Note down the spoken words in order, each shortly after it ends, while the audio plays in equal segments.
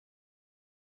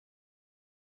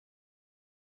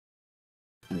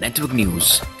Network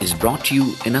News is brought to you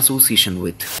in association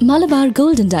with Malabar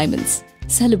Gold and Diamonds.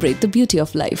 Celebrate the beauty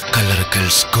of life.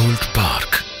 Coloracals Gold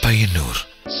Park, Payyanur.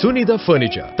 Sunitha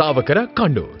Furniture, Tavakara,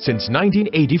 Kannur since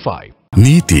 1985.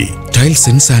 Neeti, Tiles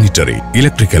and Sanitary,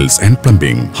 Electricals and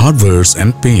Plumbing, Hardwares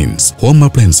and Paints, Home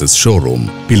Appliances Showroom,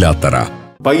 Pilatara.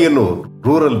 Payyanur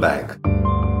Rural Bank.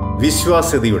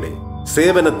 വിശ്വാസ്യതയുടെ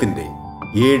സേവനത്തിന്റെ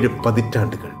 7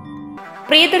 പതിറ്റാണ്ടുകൾ.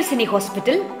 Priyadarshini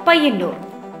hospital, Payyanur.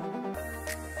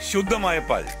 ശുദ്ധമായ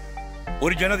പാൽ,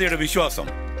 ഒരു ജനതയുടെ വിശ്വാസം.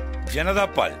 ജനതാ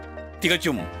പാൽ,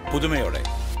 തികച്ചും പുതുമയോടെ.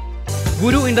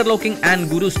 ഗുരു interlocking and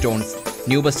Guru stones,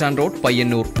 new bus stand road,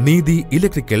 Payyanur. നീതി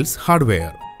electricals,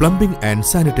 hardware, plumbing and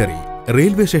sanitary,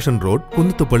 railway station road,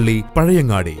 Kunnathupally,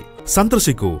 Pazhayangadi.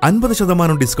 സന്ദർശിക്കൂ.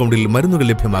 50% ഡിസ്കൗണ്ടിൽ മരുന്നുകൾ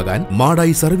ലഭ്യമാകാൻ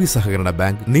മാടായി സർവീസ് സഹകരണ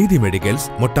ബാങ്ക്, നീതി medicals,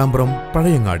 Mottambram,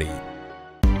 Pazhayangadi.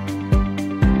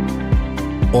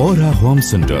 Aura Home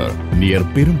Center, near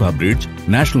Pirumba Bridge,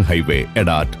 National Highway,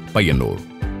 Edat, Payyanur.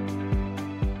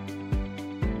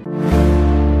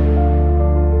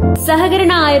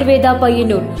 സഹകരണ Ayurveda,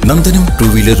 Payyanur. Nandanam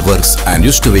Two-Wheeler Works and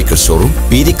Used Vehicle Showroom,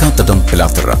 Pirikatadam,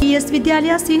 Pilatara. PS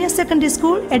Vidyalaya Senior Secondary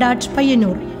School, Edat,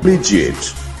 Payyanur. Appreciate.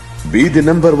 Be the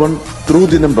number one through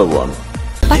the number one.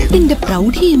 പട്ടിന്റെ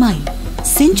പ്രൗഢിയുമായി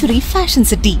century fashion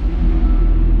city.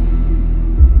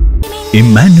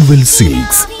 Emmanuel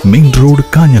Silks, Main Road,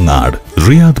 Kanyanad,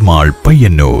 Riyadh Mall,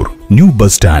 Payyanur, New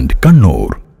Bus Stand, Kannur.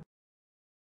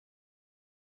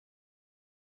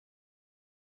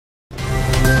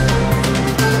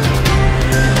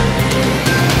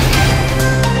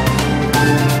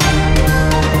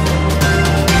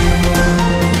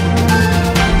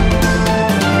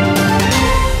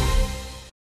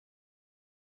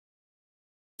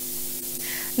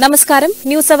 നമസ്കാരം,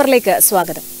 news അവറിലേക്ക്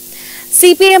സ്വാഗതം.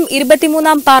 CPM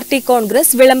 23-ാം party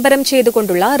Congress വിളംബരം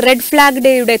ചെയ്തുകൊണ്ടുള്ള red flag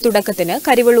ഡേയുടെ തുടക്കത്തിന്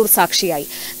കരിവള്ളൂർ സാക്ഷിയായി.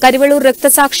 കരിവള്ളൂർ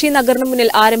രക്തസാക്ഷി നഗറിന് മുന്നിൽ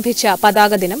ആരംഭിച്ച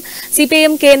പതാക ദിനം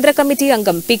CPM കേന്ദ്ര കമ്മിറ്റി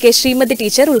അംഗം PK ശ്രീമതി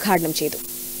ടീച്ചർ ഉദ്ഘാടനം ചെയ്തു.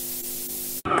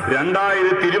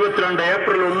 2022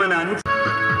 ഏപ്രിൽ 1-ന്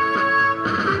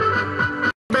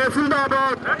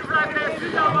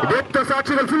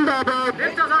രക്തസാക്ഷികൾ സിന്ദാബാദ്,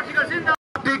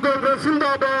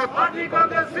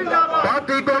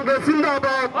 പാർട്ടി കോൺഗ്രസ്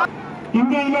സിന്ദാബാദ്.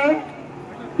 ഇന്ത്യയിലെ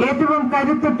ഏറ്റവും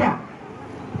കരുത്തുറ്റ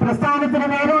പ്രസ്ഥാനത്തിന്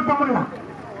നേരോട്ടമുള്ള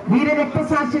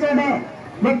വീരരക്തസാക്ഷികളുടെ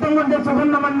രക്തം കൊണ്ട്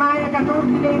സുഗന്ധ മണ്ണായ കണ്ണൂർ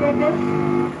ജില്ലയിലേക്ക്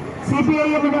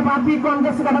CPIMന്റെ പാർട്ടി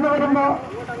കോൺഗ്രസ് കടന്നു വരുമ്പോൾ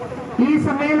ഈ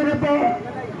സമ്മേളനത്തെ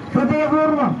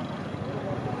ഹൃദയപൂർവ്വം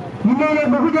ജില്ലയിലെ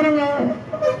ബഹുജനങ്ങൾ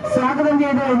സ്വാഗതം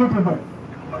ചെയ്ത് കഴിഞ്ഞിട്ടുണ്ട്.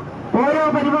 ഓരോ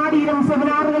പരിപാടിയിലും,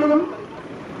 സെമിനാറുകളിലും,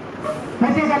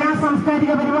 മറ്റ്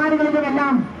കലാസാംസ്കാരിക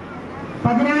പരിപാടികളിലുമെല്ലാം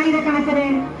 10,000-കണക്കിന്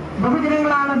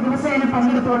ബഹുജനങ്ങളാണ് ദിവസേന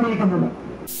പങ്കെടുത്തുകൊണ്ടിരിക്കുന്നത്.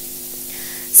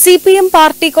 CPM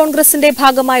പാർട്ടി കോൺഗ്രസിന്റെ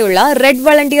ഭാഗമായുള്ള റെഡ്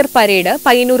വളണ്ടിയർ പരേഡ്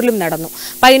പയ്യന്നൂരിലും നടന്നു.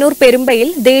 പയ്യന്നൂർ പെരുമ്പയിൽ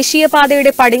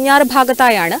ദേശീയപാതയുടെ പടിഞ്ഞാറ്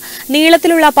ഭാഗത്തായാണ്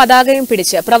നീളത്തിലുള്ള പതാകയും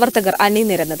പിടിച്ച് പ്രവർത്തകർ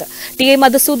അണിനിരന്നത്. ടി എ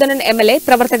മധുസൂദനൻ MLA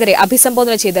പ്രവർത്തകരെ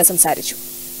അഭിസംബോധന ചെയ്ത് സംസാരിച്ചു.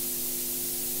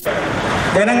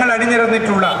 ജനങ്ങൾ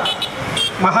അണിനിരന്നിട്ടുള്ള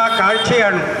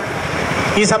മഹാകാഴ്ചയാണ്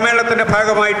ഈ സമ്മേളനത്തിന്റെ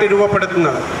ഭാഗമായിട്ട്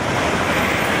രൂപപ്പെടുത്തുന്നത്.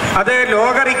 അത്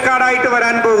ലോക റെക്കോർഡായിട്ട്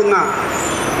വരാൻ പോകുന്ന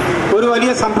ഒരു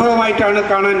വലിയ സംഭവമായിട്ടാണ്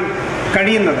കാണാൻ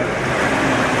കഴിയുന്നത്.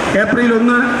 ഏപ്രിൽ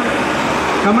 1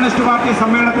 കമ്മ്യൂണിസ്റ്റ് പാർട്ടി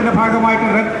സമ്മേളനത്തിന്റെ ഭാഗമായിട്ട്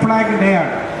റെഡ് ഫ്ലാഗ് ഡേ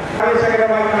ആണ്.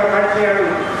 ആവേശകരമായിട്ടുള്ള കാഴ്ചയാണ്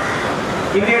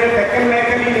ഇന്ത്യയുടെ തെക്കൻ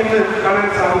മേഖലയിൽ നിന്ന് കാണാൻ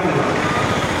സാധിക്കുന്നത്.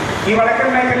 ഈ വടക്കൻ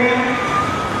മേഖലയിൽ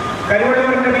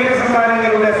കരിവള്ളൂരിന്റെ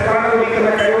വീരസന്താനങ്ങളുടെ സ്മരണ കുറിക്കുന്ന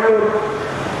കരിവള്ളൂർ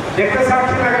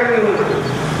രക്തസാക്ഷി നഗറിൽ നിന്ന്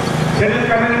ചെറിയ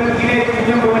കണ്ണനും കുഞ്ഞിലേക്ക്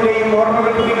കുഞ്ഞുമ്പോഴേയും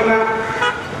ഓർമ്മകൾ കുറിക്കുന്ന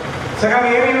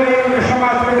സഹവേദിയുടെയും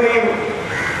കൃഷ്ണമാസ്റ്ററുടെയും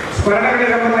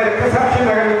സ്മരണകളിലമ്പുന്ന രക്തസാക്ഷി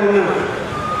നഗറിൽ നിന്ന്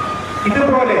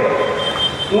ഇതുപോലെ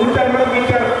 150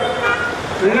 മീറ്റർ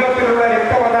നീളത്തിലുള്ള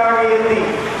രക്തപതാകയെത്തി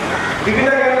വിവിധ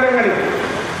കേന്ദ്രങ്ങളിൽ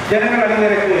ജനങ്ങൾ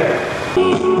അണിനിരക്കുകയാണ്.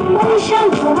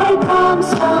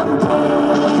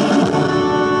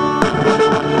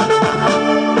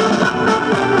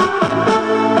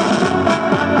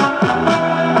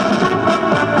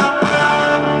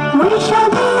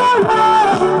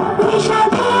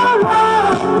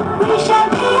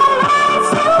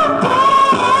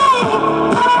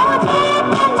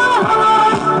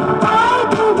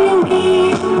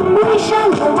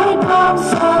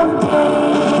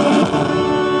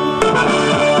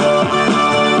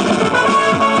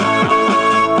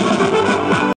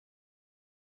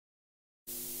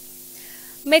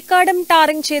 മെക്കാഡം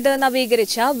ടാറിംഗ് ചെയ്ത്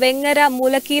നവീകരിച്ച വെങ്ങര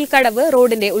മൂലക്കീൽക്കടവ്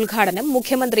റോഡിന്റെ ഉദ്ഘാടനം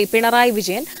മുഖ്യമന്ത്രി പിണറായി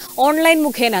വിജയൻ ഓൺലൈൻ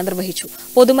മുഖേന നിർവഹിച്ചു.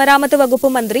 പൊതുമരാമത്ത് വകുപ്പ്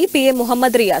മന്ത്രി PM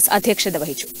മുഹമ്മദ് റിയാസ് അധ്യക്ഷത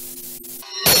വഹിച്ചു.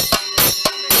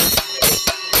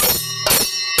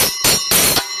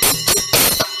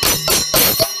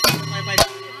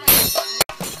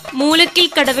 മൂലക്കിൽ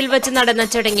കടവിൽ വച്ച് നടന്ന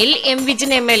ചടങ്ങിൽ എം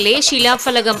വിജിൻ MLA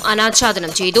ശിലാഫലകം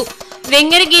അനാച്ഛാദനം ചെയ്തു.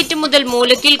 വെങ്ങര ഗേറ്റ് മുതൽ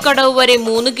മൂലക്കിൽ കടവ് വരെ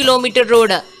 3 കിലോമീറ്റർ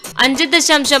റോഡ്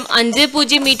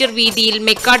 5.50 മീറ്റർ വീതിയിൽ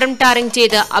മെക്കാഡം ടാറിംഗ്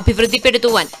ചെയ്ത്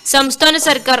അഭിവൃദ്ധിപ്പെടുത്തുവാൻ സംസ്ഥാന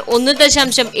സർക്കാർ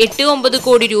 1.89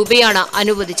 കോടി രൂപയാണ്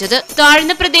അനുവദിച്ചത്.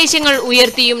 താഴ്ന്ന പ്രദേശങ്ങൾ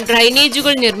ഉയർത്തിയും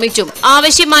ഡ്രൈനേജുകൾ നിർമ്മിച്ചും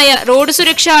ആവശ്യമായ റോഡ്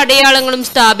സുരക്ഷാ അടയാളങ്ങളും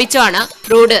സ്ഥാപിച്ചാണ്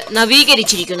റോഡ്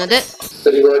നവീകരിച്ചിരിക്കുന്നത്.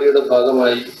 പരിപാടിയുടെ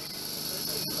ഭാഗമായി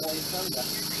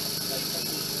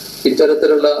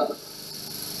ഇത്തരത്തിലുള്ള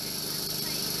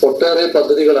ഒട്ടേറെ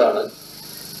പദ്ധതികളാണ്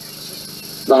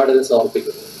നാടിന്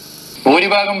സമർപ്പിക്കുന്നത്.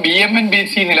 ഭൂരിഭാഗം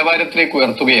BMNBC നിലവാരത്തിലേക്ക്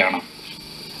ഉയർത്തുകയാണ്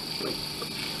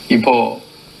ഇപ്പോ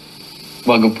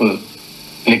വകുപ്പ്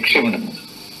ലക്ഷ്യമിടുന്നത്.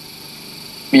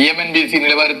 BMNBC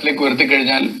നിലവാരത്തിലേക്ക്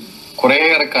ഉയർത്തിക്കഴിഞ്ഞാൽ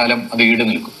കുറേയേറെ കാലം അത് ഈട്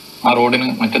നിൽക്കും. ആ റോഡിന്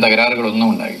മറ്റ് തകരാറുകളൊന്നും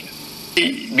ഉണ്ടാകില്ല. ഈ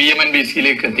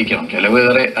BMNBCയിലേക്ക് എത്തിക്കണം.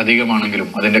 ചെലവേറെ അധികമാണെങ്കിലും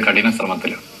അതിന്റെ കഠിന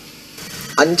ശ്രമത്തിലാണ്.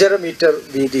 5.5 മീറ്റർ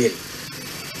വീതിയിൽ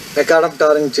മെക്കാഡം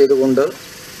ടാറിംഗ് ചെയ്തുകൊണ്ട്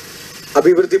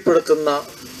അഭിവൃദ്ധിപ്പെടുത്തുന്ന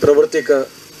പ്രവൃത്തിക്ക്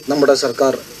നമ്മുടെ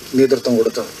സർക്കാർ നേതൃത്വം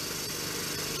കൊടുത്തത്.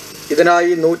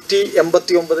 ഇതിനായി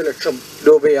 189 ലക്ഷം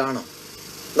രൂപയാണ്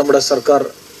നമ്മുടെ സർക്കാർ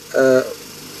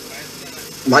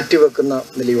മാറ്റിവെക്കുന്ന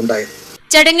നിലയുണ്ടായത്.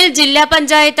 ചടങ്ങിൽ ജില്ലാ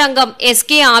പഞ്ചായത്ത് അംഗം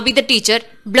SK Abida teacher,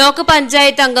 block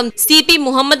panchayat അംഗം CP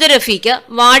മുഹമ്മദ് റഫീഖ്,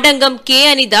 വാർഡ് അംഗം K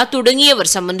അനിത തുടങ്ങിയവർ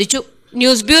സംബന്ധിച്ചു.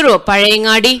 News bureau,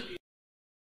 Pazhayangadi.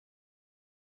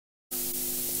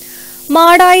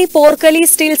 മാടായി പോർക്കലി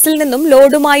സ്റ്റീൽസിൽ നിന്നും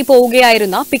ലോഡുമായി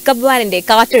പോവുകയായിരുന്ന പിക്കപ്പ് വാനിന്റെ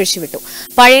കാറ്റഴിച്ചുവിട്ടു.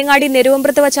 പഴയങ്ങാടി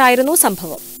നെരുവമ്പ്രത്ത് വച്ചായിരുന്നു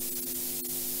സംഭവം.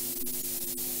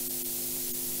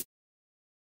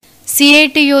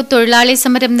 CITU തൊഴിലാളി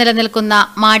സമരം നിലനിൽക്കുന്ന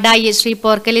മാടായി ശ്രീ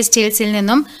പോർക്കലി സ്റ്റീൽസിൽ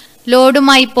നിന്നും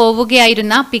ലോഡുമായി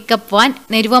പോവുകയായിരുന്ന പിക്കപ്പ് വാൻ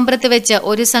നെരുവമ്പ്രത്ത് വെച്ച്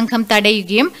ഒരു സംഘം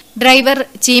തടയുകയും ഡ്രൈവർ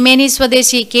ചീമേനി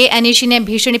സ്വദേശി K അനീഷിനെ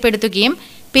ഭീഷണിപ്പെടുത്തുകയും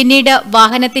പിന്നീട്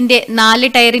വാഹനത്തിന്റെ 4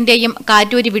 ടയറിന്റെയും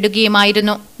കാറ്റൂരി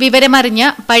വിടുകയുമായിരുന്നു. വിവരമറിഞ്ഞ്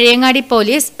പഴയങ്ങാടി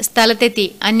പോലീസ് സ്ഥലത്തെത്തി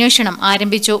അന്വേഷണം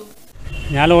ആരംഭിച്ചു.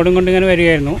 ഞാൻ ലോഡും കൊണ്ട് ഇങ്ങനെ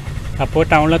വരികയായിരുന്നു. അപ്പോൾ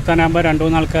ടൗണിലെത്താനാകുമ്പോൾ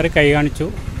 2-3 ആൾക്കാർ കൈ കാണിച്ചു.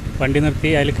 വണ്ടി നിർത്തി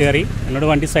അതിൽ കയറി എന്നോട്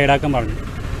വണ്ടി സൈഡാക്കാൻ പറഞ്ഞു.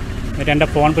 എന്നിട്ട് എൻ്റെ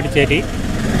ഫോൺ പിടിച്ചേറ്റി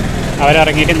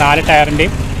അവരിറങ്ങിയിട്ട് 4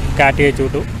 ടയറിൻ്റെയും കാറ്റ് അയച്ചു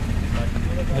വിട്ടു.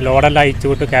 ലോഡെല്ലാം അയച്ചു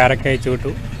വിട്ടു, കയറൊക്കെ അയച്ചു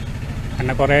വിട്ടു.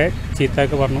 എന്നെ കുറേ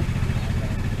ചീത്തയൊക്കെ പറഞ്ഞു.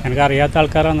 എനിക്കറിയാത്ത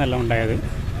ആൾക്കാരാണെന്നല്ല ഉണ്ടായത്.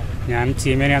 ഞാൻ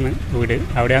ചീമേനയാണ് വീട്,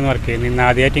 അവിടെയാണ് വർക്ക് ചെയ്യുന്നത്. ഇന്ന്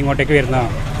ആദ്യമായിട്ട് ഇങ്ങോട്ടേക്ക്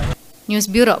വരുന്നതാണ്. News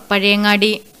bureau,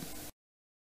 Pazhayangadi.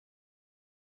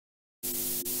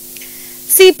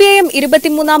 CPIM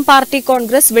 23-ാം party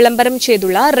Congress വിളംബരം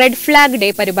ചെയ്തുള്ള റെഡ് ഫ്ലാഗ് ഡേ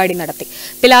പരിപാടി നടത്തി.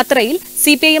 പിലാത്തറയിൽ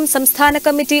CPIM സംസ്ഥാന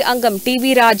കമ്മിറ്റി അംഗം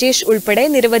TV രാജേഷ് ഉൾപ്പെടെ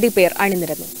നിരവധി പേർ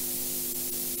അണിനിരന്നു.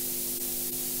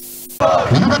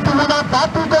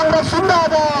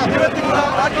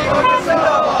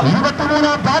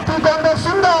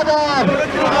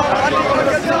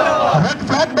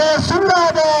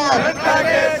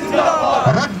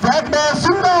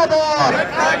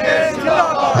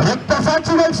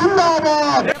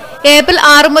 ഏപ്രിൽ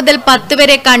 6 മുതൽ 10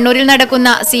 വരെ കണ്ണൂരിൽ നടക്കുന്ന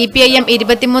CPIM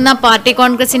 23-ാം പാർട്ടി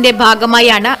കോൺഗ്രസിന്റെ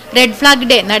ഭാഗമായാണ് റെഡ് ഫ്ലാഗ്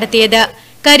ഡേ നടത്തിയത്.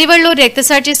 കരിവള്ളൂർ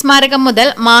രക്തസാക്ഷി സ്മാരകം മുതൽ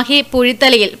മാഹി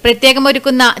പുഴിത്തലയിൽ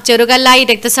പ്രത്യേകമൊരുക്കുന്ന ചെറുകല്ലായി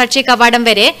രക്തസാക്ഷി കവാടം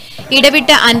വരെ ഇടവിട്ട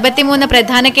 53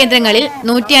 പ്രധാന കേന്ദ്രങ്ങളിൽ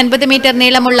 150 മീറ്റർ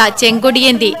നീളമുള്ള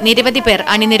ചെങ്കൊടിയേന്തി നിരവധി പേർ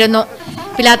അണിനിരന്നു.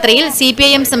 പിലാത്രയിൽ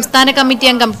CPIM സംസ്ഥാന കമ്മിറ്റി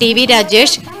അംഗം TV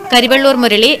രാജേഷ്, കരിവള്ളൂർ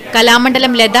മുരളി,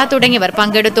 കലാമണ്ഡലം ലത തുടങ്ങിയവർ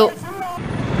പങ്കെടുത്തു.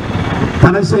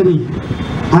 തലശ്ശേരി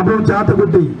അബു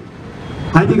ചാത്തുകുട്ടി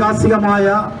ഐതിഹാസികമായ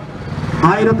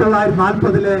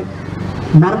 1940-ലെ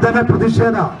മർദ്ദന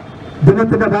പ്രതിഷേധ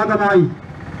ദിനത്തിന്റെ ഭാഗമായി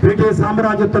ബ്രിട്ടീഷ്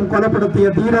സാമ്രാജ്യത്വം കൊലപ്പെടുത്തിയ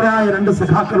ധീരരായ 2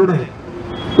 സഖാക്കളുടെ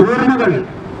ഓർമ്മകൾ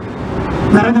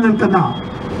നിറഞ്ഞു നിൽക്കുന്ന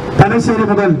തലശ്ശേരി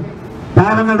മുതൽ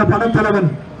പാവങ്ങളുടെ പടത്തലവൻ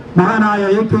മഹാനായ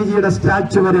AKGയുടെ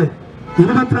സ്റ്റാച്യു വരെ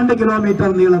 22 കിലോമീറ്റർ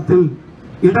നീളത്തിൽ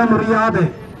ഇടമുറിയാതെ.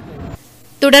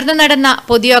 തുടർന്ന് നടന്ന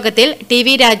പൊതുയോഗത്തിൽ TV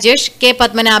Rajesh, K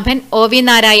Padmanabhan, OV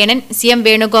Narayanan, CM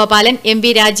Venugopalan, MV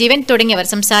Rajeevan തുടങ്ങിയവർ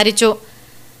സംസാരിച്ചു.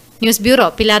 News bureau,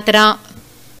 Pilathara.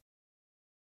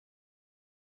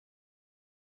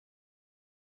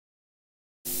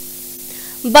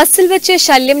 ബസ്സിൽ വെച്ച്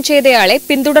ശല്യം ചെയ്തയാളെ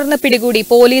പിന്തുടർന്ന് പിടികൂടി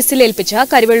പോലീസിൽ ഏൽപ്പിച്ച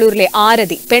കരിവള്ളൂരിലെ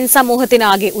ആരതി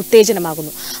പെൺസമൂഹത്തിനാകെ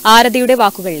ഉത്തേജനമാകുന്നു. ആരതിയുടെ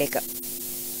വാക്കുകളിലേക്ക്.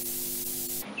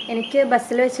 എനിക്ക്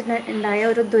ബസ്സിൽ വെച്ചിട്ടുണ്ടായ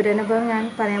ഒരു ദുരനുഭവം ഞാൻ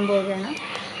പറയാൻ പോവുകയാണ്.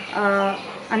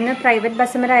 അന്ന് പ്രൈവറ്റ്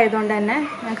ബസ്സുമരായതുകൊണ്ട് തന്നെ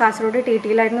ഞാൻ കാസർഗോഡ്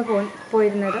TTയിലായിരുന്നു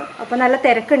പോയിരുന്നത്. അപ്പോൾ നല്ല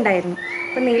തിരക്കുണ്ടായിരുന്നു.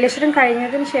 അപ്പോൾ നീലേശ്വരം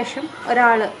കഴിഞ്ഞതിന് ശേഷം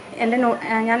ഒരാൾ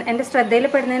എൻ്റെ ശ്രദ്ധയിൽ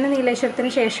പെടുന്നതിന്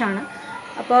നീലേശ്വരത്തിന് ശേഷമാണ്.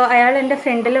 അപ്പോൾ അയാൾ എൻ്റെ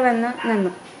ഫ്രണ്ടിൽ വന്ന്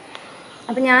നിന്നു.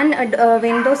 അപ്പോൾ ഞാൻ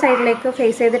വിൻഡോ സൈഡിലേക്ക്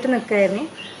ഫേസ് ചെയ്തിട്ട് നിൽക്കുകയായിരുന്നു.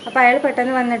 അപ്പോൾ അയാൾ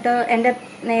പെട്ടെന്ന് വന്നിട്ട് എൻ്റെ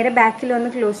നേരെ ബാക്കിൽ വന്ന്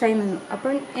ക്ലോസായി നിന്നു.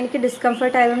 അപ്പം എനിക്ക്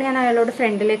ഡിസ്കംഫർട്ട് ആയതുകൊണ്ട് ഞാൻ അയാളോട്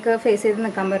ഫ്രണ്ടിലേക്ക് ഫേസ് ചെയ്ത്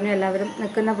നിൽക്കാൻ പറഞ്ഞു, എല്ലാവരും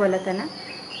നിൽക്കുന്ന പോലെ തന്നെ.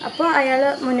 അപ്പോൾ അയാൾ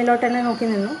മുന്നിലോട്ട് തന്നെ നോക്കി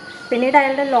നിന്നു. പിന്നീട്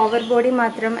അയാളുടെ ലോവർ ബോഡി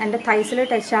മാത്രം എൻ്റെ തൈസിൽ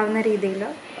ടച്ച് ആവുന്ന രീതിയിൽ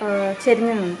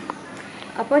ചെരിഞ്ഞു നിന്നു.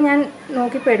 അപ്പോൾ ഞാൻ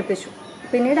നോക്കി പേടിപ്പിച്ചു.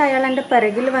 പിന്നീട് അയാൾ എൻ്റെ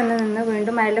പിറകിൽ വന്ന് നിന്ന്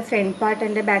വീണ്ടും അയാളുടെ ഫ്രണ്ട് പാർട്ട്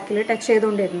എൻ്റെ ബാക്കിൽ ടച്ച്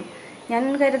ചെയ്തുകൊണ്ടിരുന്നു. ഞാൻ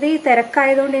കരുതി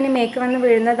തിരക്കായതുകൊണ്ട് ഇനി മേക്ക് വന്ന്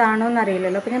വീഴുന്നതാണോ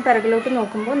എന്നറിയില്ലല്ലോ. അപ്പോൾ ഞാൻ പിറകിലോട്ട്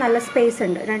നോക്കുമ്പോൾ നല്ല സ്പേസ്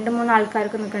ഉണ്ട്, 2-3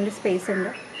 ആൾക്കാർക്ക് നിൽക്കേണ്ട സ്പേസ് ഉണ്ട്.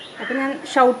 അപ്പോൾ ഞാൻ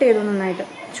ഷൗട്ട് ചെയ്തു, നന്നായിട്ട്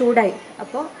ചൂടായി.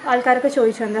 അപ്പോൾ ആൾക്കാർക്ക്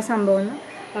ചോദിച്ചു എന്താ സംഭവം എന്ന്.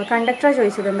 കണ്ടക്ടറാണ്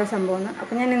ചോദിച്ചത് എന്താ സംഭവം എന്ന്.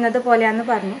 അപ്പോൾ ഞാൻ ഇന്നതുപോലെയാണെന്ന്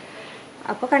പറഞ്ഞു.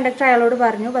 അപ്പോൾ കണ്ടക്ടർ അയാളോട്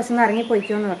പറഞ്ഞു ബസ്സിൽ നിന്ന്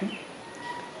ഇറങ്ങിപ്പോയിക്കോ എന്ന് പറഞ്ഞു.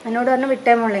 എന്നോട് പറഞ്ഞു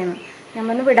വിട്ടേ മോളേന്ന്. ഞാൻ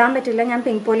പറഞ്ഞു വിടാൻ പറ്റില്ല, ഞാൻ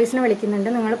പിങ്ക് പോലീസിനെ വിളിക്കുന്നുണ്ട്,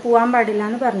 നിങ്ങൾ പോകാൻ പാടില്ല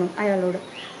എന്ന് പറഞ്ഞു അയാളോട്.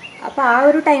 അപ്പോൾ ആ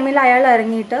ഒരു ടൈമിൽ അയാൾ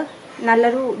ഇറങ്ങിയിട്ട്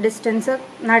നല്ലൊരു ഡിസ്റ്റൻസ്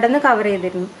നടന്ന് കവർ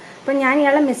ചെയ്തിരുന്നു. അപ്പം ഞാൻ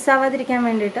ഇയാളെ മിസ്സാവാതിരിക്കാൻ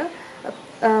വേണ്ടിയിട്ട്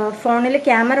ഫോണിൽ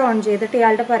ക്യാമറ ഓൺ ചെയ്തിട്ട്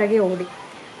ഇയാളുടെ പിറകെ ഓടി.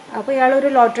 അപ്പോൾ ഇയാളൊരു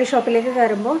ലോട്ടറി ഷോപ്പിലേക്ക്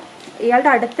കയറുമ്പോൾ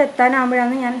ഇയാളുടെ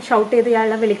അടുത്തെത്താനാകുമ്പോഴാണ് ഞാൻ ഷൗട്ട് ചെയ്ത്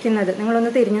ഇയാളെ വിളിക്കുന്നത്,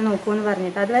 നിങ്ങളൊന്ന് തിരിഞ്ഞു നോക്കൂ എന്ന്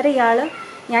പറഞ്ഞിട്ട്. അതുവരെ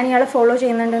ഞാൻ ഇയാളെ ഫോളോ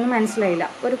ചെയ്യുന്നുണ്ടെന്ന് മനസ്സിലായില്ല,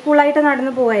 ഒരു കൂളായിട്ട്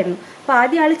നടന്നു പോകായിരുന്നു. അപ്പോൾ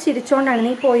ആദ്യം ഇയാൾ ചിരിച്ചുകൊണ്ടാണ്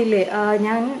നീ പോയില്ലേ,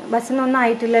 ഞാൻ ബസ്സിനൊന്നും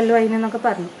ആയിട്ടില്ലല്ലോ അതിനെന്നൊക്കെ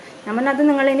പറഞ്ഞു. ഞാൻ പറഞ്ഞു അത്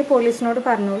നിങ്ങളിനി പോലീസിനോട്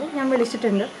പറഞ്ഞോളൂ, ഞാൻ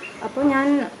വിളിച്ചിട്ടുണ്ട്. അപ്പോൾ ഞാൻ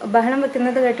ബഹളം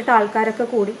വെക്കുന്നത് കേട്ടിട്ട് ആൾക്കാരൊക്കെ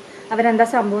കൂടി അവരെന്താ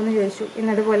സംഭവം എന്ന് ചോദിച്ചു.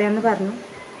 ഇന്നതുപോലെയാണെന്ന് പറഞ്ഞു.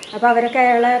 അപ്പോൾ അവരൊക്കെ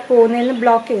അയാളെ പോകുന്നതിൽ നിന്ന്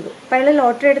ബ്ലോക്ക് ചെയ്തു. അപ്പോൾ അയാൾ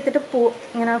ലോട്ടറി എടുത്തിട്ട്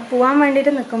ഇങ്ങനെ പോകാൻ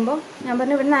വേണ്ടിയിട്ട് നിൽക്കുമ്പോൾ ഞാൻ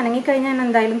പറഞ്ഞു ഇവിടുന്ന് അനങ്ങിക്കഴിഞ്ഞാൽ ഞാൻ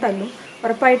എന്തായാലും തല്ലും,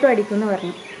 ഉറപ്പായിട്ടും അടിക്കുമെന്ന്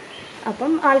പറഞ്ഞു.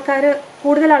 അപ്പം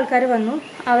കൂടുതൽ ആൾക്കാർ വന്നു.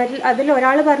 അതിൽ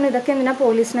ഒരാൾ പറഞ്ഞു ഇതൊക്കെ എന്തിനാ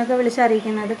പോലീസിനൊക്കെ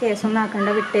വിളിച്ചറിയിക്കുന്നത്, കേസൊന്നും ആക്കണ്ട,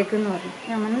 വിട്ടേക്കെന്ന് പറഞ്ഞു.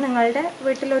 ഞാൻ പറഞ്ഞു നിങ്ങളുടെ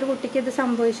വീട്ടിലൊരു കുട്ടിക്ക് ഇത്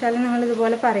സംഭവിച്ചാലും നിങ്ങൾ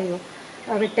ഇതുപോലെ പറയുമോ,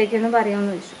 വിട്ടേക്കെന്ന്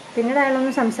പറയുമെന്ന് ചോദിച്ചു. പിന്നീട്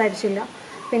അയാളൊന്നും സംസാരിച്ചില്ല.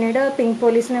 പിന്നീട് പിങ്ക്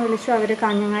പോലീസിനെ വിളിച്ചു. അവർ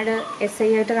കാഞ്ഞങ്ങാട് SI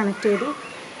ആയിട്ട് കണക്ട് ചെയ്തു.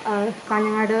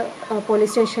 കാഞ്ഞങ്ങാട്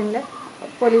പോലീസ് സ്റ്റേഷനിൽ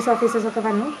പോലീസ് ഓഫീസേഴ്സൊക്കെ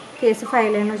വന്നു. കേസ്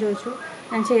ഫയൽ ചെയ്യണോ ചോദിച്ചു,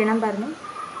 ഞാൻ ചെയ്യണം പറഞ്ഞു.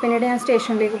 പിന്നീട് ഞാൻ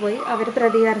സ്റ്റേഷനിലേക്ക് പോയി. അവർ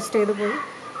പ്രതിയെ അറസ്റ്റ് ചെയ്ത് പോയി.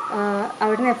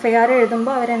 അവിടുന്ന് FIR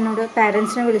എഴുതുമ്പോൾ അവരെന്നോട്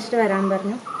പാരൻസിനെ വിളിച്ചിട്ട് വരാൻ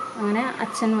പറഞ്ഞു. അങ്ങനെ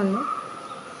അച്ഛൻ വന്നു.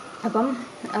 അപ്പം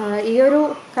ഈ ഒരു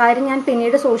കാര്യം ഞാൻ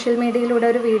പിന്നീട് സോഷ്യൽ മീഡിയയിലൂടെ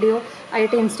ഒരു വീഡിയോ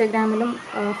ആയിട്ട് ഇൻസ്റ്റഗ്രാമിലും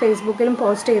ഫേസ്ബുക്കിലും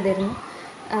പോസ്റ്റ് ചെയ്തിരുന്നു.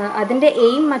 അതിൻ്റെ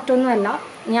എയിം മറ്റൊന്നുമല്ല,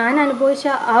 ഞാൻ അനുഭവിച്ച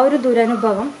ആ ഒരു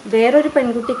ദുരനുഭവം വേറൊരു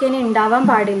പെൺകുട്ടിക്ക് ഇനി ഉണ്ടാവാൻ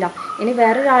പാടില്ല, ഇനി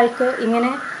വേറൊരാൾക്ക്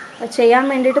ഇങ്ങനെ ചെയ്യാൻ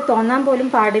വേണ്ടിയിട്ട് തോന്നാൻ പോലും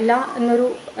പാടില്ല എന്നൊരു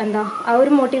ആ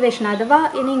ഒരു മോട്ടിവേഷൻ. അഥവാ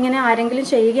ഇനി ഇങ്ങനെ ആരെങ്കിലും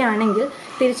ചെയ്യുകയാണെങ്കിൽ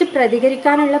തിരിച്ച്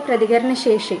പ്രതികരിക്കാനുള്ള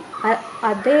പ്രതികരണശേഷി,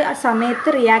 അതേ സമയത്ത്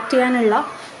റിയാക്ട് ചെയ്യാനുള്ള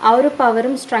ആ ഒരു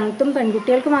പവറും സ്ട്രെങ്ത്തും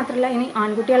പെൺകുട്ടികൾക്ക് മാത്രമല്ല ഇനി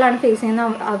ആൺകുട്ടികളാണ് ഫേസ് ചെയ്യുന്ന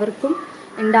അവർക്കും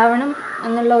ഉണ്ടാവണം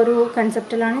എന്നുള്ള ഒരു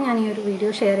കൺസെപ്റ്റിലാണ് ഞാൻ ഈ ഒരു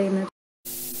വീഡിയോ ഷെയർ ചെയ്യുന്നത്.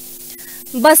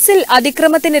 ബസ്സിൽ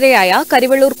അതിക്രമത്തിനിരയായ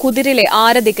കരിവള്ളൂർ കുതിരിലെ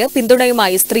ആരതിക്ക്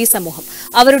പിന്തുണയുമായി സ്ത്രീ സമൂഹം.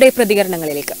 അവരുടെ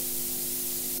പ്രതികരണങ്ങളിലേക്ക്.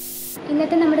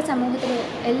 ഇന്നത്തെ നമ്മുടെ സമൂഹത്തിൽ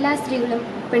എല്ലാ സ്ത്രീകളും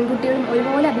പെൺകുട്ടികളും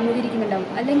ഒരുപോലെ അഭിമുഖീകരിക്കുന്നുണ്ടാവും,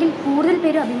 അല്ലെങ്കിൽ കൂടുതൽ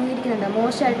പേരും അഭിമുഖീകരിക്കുന്നുണ്ടാവും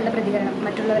മോശമായിട്ടുള്ള പ്രതികരണം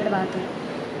മറ്റുള്ളവരുടെ ഭാഗത്ത്.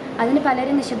 അതിന്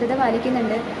പലരും നിശബ്ദത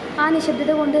പാലിക്കുന്നുണ്ട്. ആ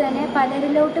നിശബ്ദത കൊണ്ട് തന്നെ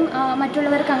പലരിലോട്ടും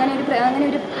മറ്റുള്ളവർക്ക് അങ്ങനെ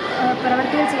ഒരു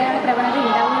പ്രവൃത്തികൾ ചെയ്യാനുള്ള പ്രവണത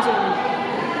ഉണ്ടാവുകയും ചെയ്യുന്നുണ്ട്.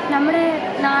 നമ്മുടെ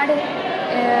നാട്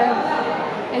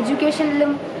എഡ്യൂക്കേഷനിലും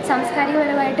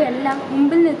സാംസ്കാരികപരമായിട്ടും എല്ലാം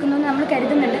മുമ്പിൽ നിൽക്കുന്നു എന്ന് നമ്മൾ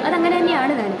കരുതുന്നുണ്ട്. അതങ്ങനെ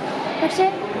തന്നെയാണ് താനും. പക്ഷേ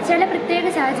ചില പ്രത്യേക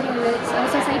സാഹചര്യങ്ങളിൽ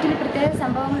സൊസൈറ്റിയിൽ പ്രത്യേക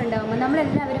സംഭവങ്ങൾ ഉണ്ടാകുമ്പോൾ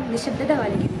നമ്മളെല്ലാവരും നിശബ്ദത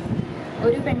പാലിക്കുന്നു.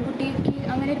 ഒരു പെൺകുട്ടിക്ക്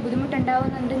അങ്ങനെ ഒരു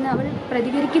ബുദ്ധിമുട്ടുണ്ടാകുന്നുണ്ടെന്ന് അവൾ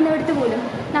പ്രതികരിക്കുന്നിടത്ത് പോലും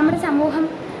നമ്മുടെ സമൂഹം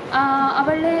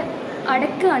അവളെ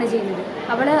അടക്കുകയാണ് ചെയ്യുന്നത്.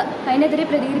 അവൾ അതിനെതിരെ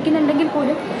പ്രതികരിക്കുന്നുണ്ടെങ്കിൽ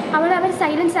പോലും അവർ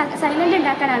സൈലൻ്റ്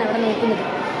ഉണ്ടാക്കാനാണ് അവിടെ നോക്കുന്നത്.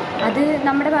 അത്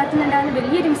നമ്മുടെ ഭാഗത്തു നിന്നുണ്ടാകുന്ന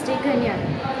വലിയൊരു മിസ്റ്റേക്ക് തന്നെയാണ്.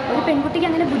 ഒരു പെൺകുട്ടിക്ക്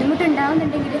അങ്ങനെ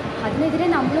ബുദ്ധിമുട്ടുണ്ടാകുന്നുണ്ടെങ്കിൽ അതിനെതിരെ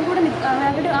നമ്മളും കൂടെ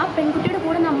ആ പെൺകുട്ടിയുടെ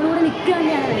കൂടെ നമ്മളും കൂടെ നിൽക്കുക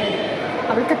തന്നെയാണ് വേണ്ടത്.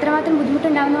 അവൾക്ക് അത്രമാത്രം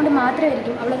ബുദ്ധിമുട്ടുണ്ടാകുന്നതുകൊണ്ട്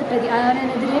മാത്രമായിരിക്കും അവളത്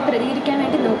അതിനെതിരെ പ്രതികരിക്കാൻ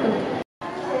വേണ്ടി നോക്കുന്നത്.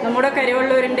 നമ്മുടെ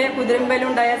കരിവള്ളൂരിൻ്റെ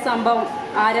കുതിരമ്പലുണ്ടായ സംഭവം,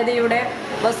 ആരതിയുടെ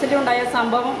ബസ്സിലുണ്ടായ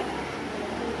സംഭവം,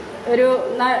 ഒരു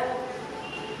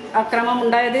അക്രമം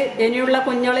ഉണ്ടായത്, ഇനിയുള്ള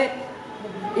കുഞ്ഞുങ്ങൾ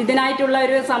ഇതിനായിട്ടുള്ള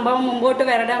ഒരു സംഭവം മുമ്പോട്ട്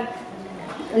വരണം,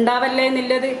 ഉണ്ടാവല്ലേ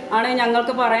എന്നുള്ളത് ആണ്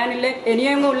ഞങ്ങൾക്ക് പറയാനുള്ളത്.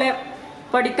 ഇനിയുമുള്ള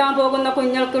പഠിക്കാൻ പോകുന്ന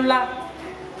കുഞ്ഞുങ്ങൾക്കുള്ള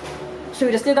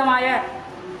സുരക്ഷിതമായ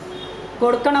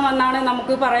കൊടുക്കണമെന്നാണ്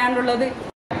നമുക്ക് പറയാനുള്ളത്.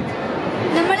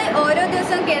 നമ്മൾ ഓരോ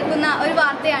ദിവസവും കേൾക്കുന്ന ഒരു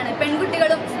വാർത്തയാണ്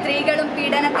പെൺകുട്ടികളും സ്ത്രീകളും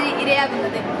പീഡനത്തിന്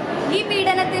ഇരയാകുന്നത്. ഈ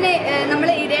പീഡനത്തിന് നമ്മൾ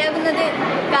ഇരയാകുന്നത്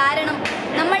കാരണം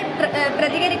നമ്മൾ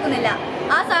പ്രതികരിക്കുന്നില്ല.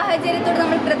 ആ സാഹചര്യത്തോട്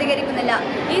നമ്മൾ പ്രതികരിക്കുന്നില്ല.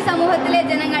 ഈ സമൂഹത്തിലെ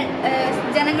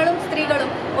ജനങ്ങളും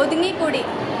സ്ത്രീകളും ഒതുങ്ങിക്കൂടി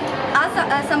ആ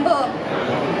സംഭവം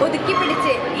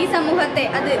ഒതുക്കിപ്പിടിച്ച് ഈ സമൂഹത്തെ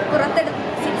അത്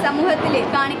സമൂഹത്തിൽ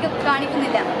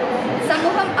കാണിക്കുന്നില്ല.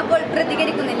 സമൂഹം അപ്പോൾ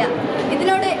പ്രതികരിക്കുന്നില്ല.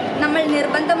 ഇതിനോട് നമ്മൾ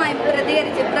നിർബന്ധമായി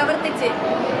പ്രതികരിച്ച് പ്രവർത്തിച്ച്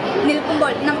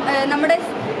നിൽക്കുമ്പോൾ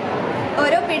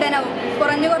ഓരോ പീഡനവും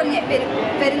കുറഞ്ഞു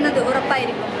വരുന്നത്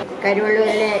ഉറപ്പായിരിക്കും.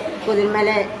 കരുവള്ളൂരിലെ പുതുമല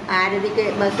ആരതിക്ക്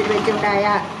ബസ്സിൽ വെച്ചുണ്ടായ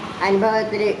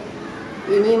അനുഭവത്തിൽ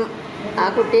ഇനിയും ആ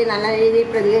കുട്ടി നല്ല രീതിയിൽ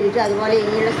പ്രതികരിച്ചു. അതുപോലെ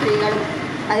ഇനിയുള്ള സ്ത്രീകളും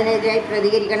അതിനെതിരായി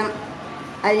പ്രതികരിക്കണം.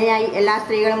 അതിനായി എല്ലാ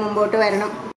സ്ത്രീകളും മുമ്പോട്ട്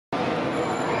വരണം.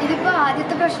 ഇതിപ്പോൾ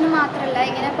ആദ്യത്തെ പ്രശ്നം മാത്രമല്ല,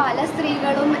 ഇങ്ങനെ പല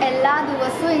സ്ത്രീകളും എല്ലാ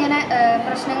ദിവസവും ഇങ്ങനെ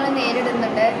പ്രശ്നങ്ങൾ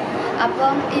നേരിടുന്നുണ്ട്.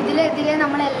 അപ്പം ഇതിലെതിരെ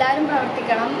നമ്മളെല്ലാവരും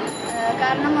പ്രവർത്തിക്കണം.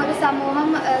 കാരണം ഒരു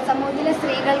സമൂഹത്തിലെ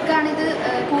സ്ത്രീകൾക്കാണിത്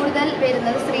കൂടുതൽ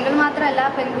വരുന്നത്. സ്ത്രീകൾ മാത്രമല്ല,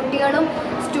 പെൺകുട്ടികളും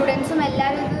സ്റ്റുഡൻസും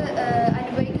എല്ലാവരും ഇത്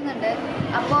അനുഭവിക്കുന്നുണ്ട്.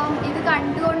 അപ്പം ഇത്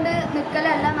കണ്ടുകൊണ്ട്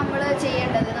നിൽക്കലല്ല നമ്മൾ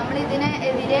ചെയ്യേണ്ടത്. നമ്മൾ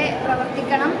ഇതിനെതിരെ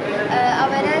പ്രവർത്തിക്കണം.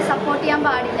 അവരെ സപ്പോർട്ട് ചെയ്യാൻ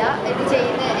പാടില്ല ഇത്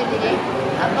ചെയ്യുന്നതിനെതിരെ.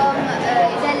 അപ്പം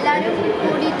ഇതെല്ലാവരും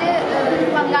കൂടിയിട്ട്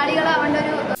പങ്കാളികളാവേണ്ട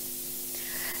ഒരു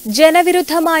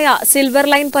ജനവിരുദ്ധമായ സിൽവർ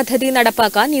ലൈൻ പദ്ധതി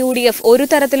നടപ്പാക്കാൻ UDF ഒരു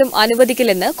തരത്തിലും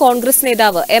അനുവദിക്കില്ലെന്ന് കോൺഗ്രസ്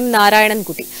നേതാവ് M.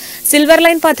 Narayanankutty. Silver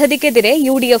line പദ്ധതിക്കെതിരെ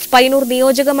UDF Payyanur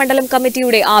നിയോജക മണ്ഡലം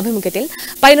കമ്മിറ്റിയുടെ ആഭിമുഖ്യത്തിൽ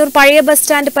പയ്യന്നൂർ പഴയ ബസ്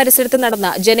സ്റ്റാൻഡ് പരിസരത്ത് നടന്ന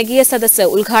ജനകീയ സദസ്സ്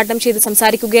ഉദ്ഘാടനം ചെയ്ത്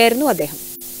സംസാരിക്കുകയായിരുന്നു അദ്ദേഹം.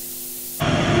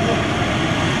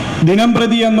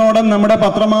 ദിനംപ്രതി എന്നോണം നമ്മുടെ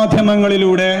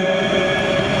പത്രമാധ്യമങ്ങളിലൂടെ,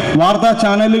 വാർത്താ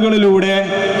ചാനലുകളിലൂടെ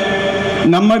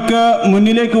നമുക്ക്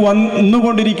മുന്നിലേക്ക്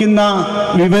വന്നുകൊണ്ടിരിക്കുന്ന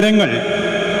വിവരങ്ങൾ,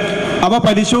 അവ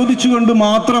പരിശോധിച്ചുകൊണ്ട്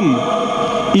മാത്രം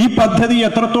ഈ പദ്ധതി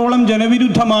എത്രത്തോളം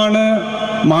ജനവിരുദ്ധമാണ്,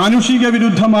 മാനുഷിക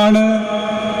വിരുദ്ധമാണ്,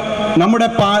 നമ്മുടെ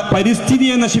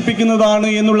പരിസ്ഥിതിയെ നശിപ്പിക്കുന്നതാണ്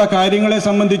എന്നുള്ള കാര്യങ്ങളെ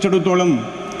സംബന്ധിച്ചിടത്തോളം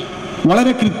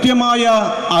വളരെ കൃത്യമായ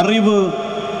അറിവ്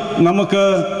നമുക്ക്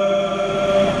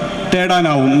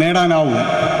നേടാനാവും.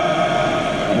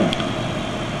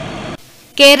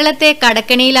 കേരളത്തെ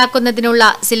കടക്കെണിയിലാക്കുന്നതിനുള്ള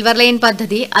സിൽവർ ലൈൻ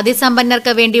പദ്ധതി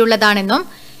അതിസമ്പന്നർക്ക് വേണ്ടിയുള്ളതാണെന്നും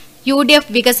UDF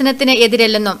വികസനത്തിന്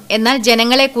എതിരല്ലെന്നും എന്നാൽ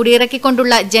ജനങ്ങളെ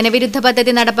കുടിയിറക്കിക്കൊണ്ടുള്ള ജനവിരുദ്ധ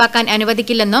പദ്ധതി നടപ്പാക്കാൻ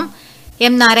അനുവദിക്കില്ലെന്നും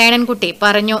M. നാരായണൻകുട്ടി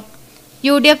പറഞ്ഞു.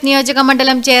 UDF നിയോജക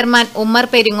മണ്ഡലം ചെയർമാൻ ഉമ്മർ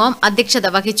പെരിങ്ങോം അധ്യക്ഷത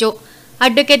വഹിച്ചു.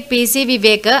 Advocate PC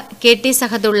Vivek, KT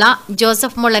Sahadulla,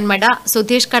 Joseph Mullanmada,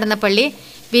 Sudheesh Kadannappally,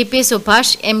 VP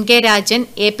Subhash, MK Rajan,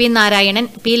 AP Narayanan,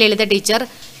 P ലളിത teacher,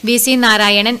 VC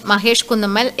Narayanan, Mahesh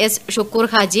Kunnummal, S Shukkur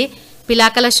Haji,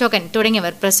 Pilakkal Ashokan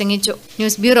തുടങ്ങിയവർ പ്രസംഗിച്ചു.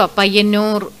 News bureau,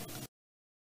 Payyanur.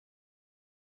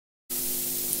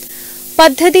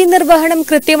 പദ്ധതി നിർവഹണം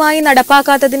കൃത്യമായി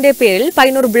നടപ്പാക്കാത്തതിന്റെ പേരിൽ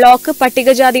പയ്യന്നൂർ ബ്ലോക്ക്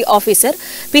പട്ടികജാതി ഓഫീസർ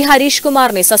P. ഹരീഷ്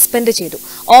കുമാറിനെ സസ്പെൻഡ് ചെയ്തു.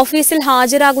 ഓഫീസിൽ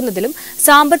ഹാജരാകുന്നതിലും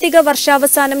സാമ്പത്തിക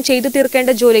വർഷാവസാനം ചെയ്തു തീർക്കേണ്ട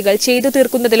ജോലികൾ ചെയ്തു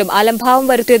തീർക്കുന്നതിലും അലംഭാവം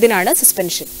വരുത്തിയതിനാണ്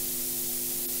സസ്പെൻഷൻ.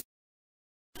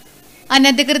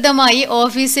 അനധികൃതമായി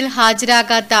ഓഫീസിൽ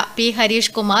ഹാജരാകാത്ത P.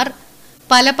 ഹരീഷ് കുമാർ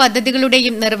പല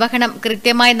പദ്ധതികളുടെയും നിർവഹണം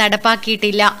കൃത്യമായി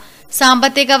നടപ്പാക്കിയിട്ടില്ല.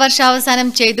 സാമ്പത്തിക വർഷാവസാനം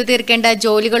ചെയ്തു തീർക്കേണ്ട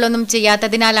ജോലികളൊന്നും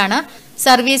ചെയ്യാത്തതിനാലാണ്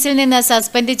സർവീസിൽ നിന്ന്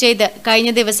സസ്പെൻഡ് ചെയ്ത്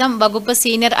കഴിഞ്ഞ ദിവസം വകുപ്പ്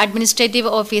സീനിയർ അഡ്മിനിസ്ട്രേറ്റീവ്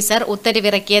ഓഫീസർ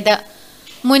ഉത്തരവിറക്കിയത്.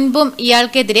 മുൻപും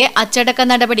ഇയാൾക്കെതിരെ അച്ചടക്ക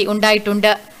നടപടി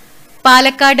ഉണ്ടായിട്ടുണ്ട്.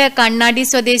 പാലക്കാട് കണ്ണാടി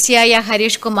സ്വദേശിയായ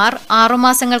ഹരീഷ് കുമാർ 6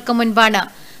 മാസങ്ങൾക്ക് മുൻപാണ്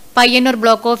പയ്യന്നൂർ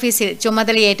ബ്ലോക്ക് ഓഫീസിൽ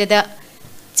ചുമതലയേറ്റത്.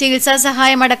 ചികിത്സാ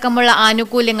സഹായമടക്കമുള്ള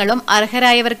ആനുകൂല്യങ്ങളും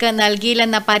അർഹരായവർക്ക്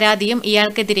നൽകിയില്ലെന്ന പരാതിയും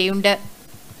ഇയാൾക്കെതിരെയുണ്ട്.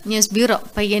 News bureau,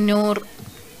 Payyanur.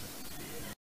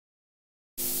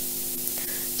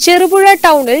 ചെറുപുഴ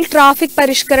ടൗണിൽ ട്രാഫിക്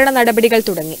പരിഷ്കരണ നടപടികൾ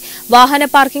തുടങ്ങി. വാഹന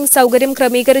പാർക്കിംഗ് സൌകര്യം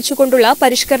ക്രമീകരിച്ചുകൊണ്ടുള്ള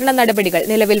പരിഷ്കരണ നടപടികൾ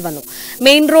നിലവിൽ വന്നു.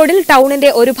 മെയിൻ റോഡിൽ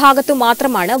ടൗണിന്റെ ഒരു ഭാഗത്തു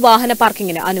മാത്രമാണ് വാഹന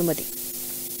പാർക്കിംഗിന് അനുമതി.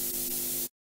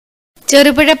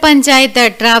 ചെറുപുഴ പഞ്ചായത്ത്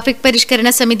ട്രാഫിക് പരിഷ്കരണ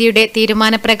സമിതിയുടെ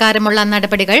തീരുമാനപ്രകാരമുള്ള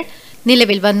നടപടികൾ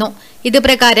നിലവിൽ വന്നു.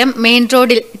 ഇതുപ്രകാരം മെയിൻ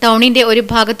റോഡിൽ ടൗണിന്റെ ഒരു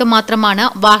ഭാഗത്തു മാത്രമാണ്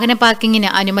വാഹന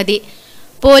പാർക്കിംഗിന് അനുമതി.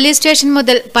 പോലീസ് സ്റ്റേഷൻ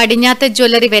മുതൽ പടിഞ്ഞാത്ത്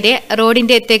ജ്വല്ലറി വരെ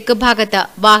റോഡിന്റെ തെക്ക് ഭാഗത്ത്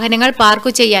വാഹനങ്ങൾ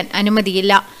പാർക്കു ചെയ്യാൻ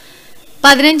അനുമതിയില്ല.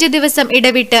 15 ദിവസം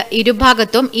ഇടവിട്ട്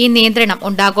ഇരുഭാഗത്തും ഈ നിയന്ത്രണം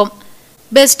ഉണ്ടാകും.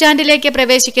 ബസ് സ്റ്റാൻഡിലേക്ക്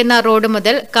പ്രവേശിക്കുന്ന റോഡ്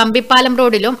മുതൽ കമ്പിപ്പാലം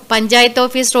റോഡിലും പഞ്ചായത്ത്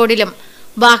ഓഫീസ് റോഡിലും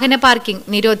വാഹന പാർക്കിംഗ്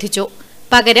നിരോധിച്ചു.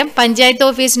 പകരം പഞ്ചായത്ത്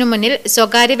ഓഫീസിനു മുന്നിൽ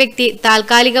സ്വകാര്യ വ്യക്തി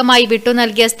താൽക്കാലികമായി വിട്ടു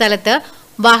നൽകിയ സ്ഥലത്ത്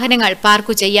വാഹനങ്ങൾ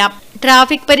പാർക്കു ചെയ്യാം.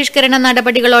 ട്രാഫിക് പരിഷ്കരണ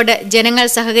നടപടികളോട് ജനങ്ങൾ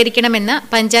സഹകരിക്കണമെന്ന്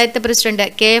പഞ്ചായത്ത് പ്രസിഡന്റ്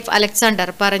KF അലക്സാണ്ടർ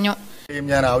പറഞ്ഞു.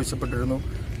 ഞാൻ ആവശ്യപ്പെട്ടിരുന്നു.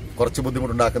 കുറച്ച്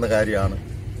ബുദ്ധിമുട്ടുണ്ടാക്കുന്ന കാര്യമാണ്.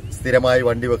 സ്ഥിരമായി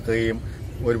വണ്ടി വെക്കുകയും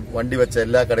ഒരു വണ്ടി വെച്ച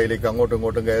എല്ലാ കടയിലേക്കും അങ്ങോട്ടും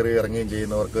ഇങ്ങോട്ടും കയറി ഇറങ്ങുകയും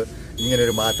ചെയ്യുന്നവർക്ക്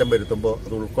ഇങ്ങനൊരു മാറ്റം വരുത്തുമ്പോൾ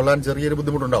അത് ഉൾക്കൊള്ളാൻ ചെറിയൊരു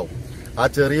ബുദ്ധിമുട്ടുണ്ടാവും. ആ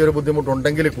ചെറിയൊരു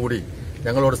ബുദ്ധിമുട്ടുണ്ടെങ്കിൽ കൂടി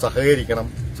ഞങ്ങളോട് സഹകരിക്കണം.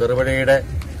 ചെറുപുഴയുടെ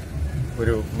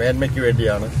ഒരു മേന്മയ്ക്ക്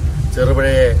വേണ്ടിയാണ്.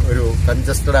 ചെറുപുഴയെ ഒരു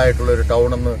കൺജസ്റ്റഡ് ആയിട്ടുള്ള ഒരു ടൗൺ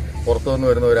എന്ന് പുറത്തുനിന്ന്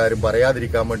വരുന്നവരാരും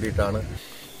പറയാതിരിക്കാൻ വേണ്ടിയിട്ടാണ്.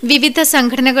 വിവിധ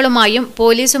സംഘടനകളുമായും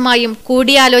പോലീസുമായും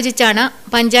കൂടിയാലോചിച്ചാണ്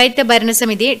പഞ്ചായത്ത്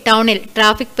ഭരണസമിതി ടൗണിൽ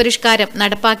ട്രാഫിക് പരിഷ്കാരം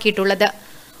നടപ്പാക്കിയിട്ടുള്ളത്.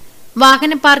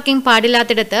 വാഹന പാർക്കിംഗ്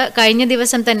പാടില്ലാത്തിടത്ത് കഴിഞ്ഞ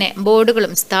ദിവസം തന്നെ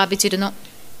ബോർഡുകളും സ്ഥാപിച്ചിരുന്നു.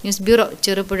 News bureau,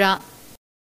 Cherupuzha.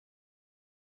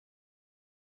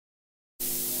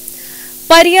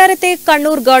 പരിയാരത്തെ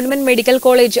Kannur government medical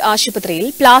college ആശുപത്രിയിൽ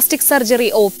പ്ലാസ്റ്റിക് സർജറി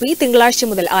OP തിങ്കളാഴ്ച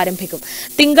മുതൽ ആരംഭിക്കും.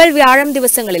 തിങ്കൾ വ്യാഴം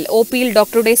ദിവസങ്ങളിൽ OPയിൽ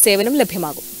ഡോക്ടറുടെ സേവനം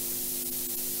ലഭ്യമാകും.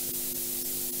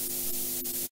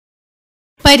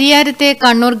 പരിയാരത്തെ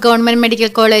കണ്ണൂർ ഗവൺമെന്റ്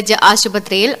മെഡിക്കൽ കോളേജ്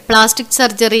ആശുപത്രിയിൽ പ്ലാസ്റ്റിക്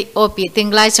സർജറി OP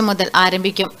തിങ്കളാഴ്ച മുതൽ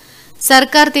ആരംഭിക്കും.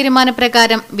 സർക്കാർ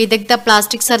തീരുമാനപ്രകാരം വിദഗ്ധ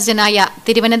പ്ലാസ്റ്റിക് സർജനായ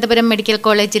തിരുവനന്തപുരം മെഡിക്കൽ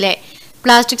കോളേജിലെ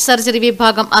പ്ലാസ്റ്റിക് സർജറി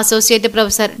വിഭാഗം associate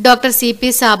professor doctor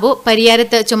CP Sabu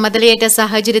പരിയാരത്ത് ചുമതലയേറ്റ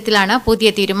സാഹചര്യത്തിലാണ് പുതിയ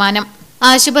തീരുമാനം.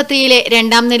 ആശുപത്രിയിലെ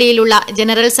 2ാം നിലയിലുള്ള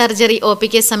ജനറൽ സർജറി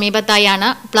OPക്ക്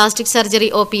സമീപത്തായാണ് പ്ലാസ്റ്റിക് സർജറി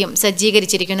OPയും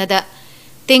സജ്ജീകരിച്ചിരിക്കുന്നത്.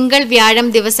 തിങ്കൾ വ്യാഴം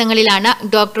ദിവസങ്ങളിലാണ്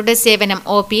ഡോക്ടറുടെ സേവനം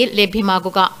OPയിൽ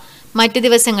ലഭ്യമാകുക. മറ്റ്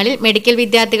ദിവസങ്ങളിൽ മെഡിക്കൽ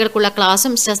വിദ്യാർത്ഥികൾക്കുള്ള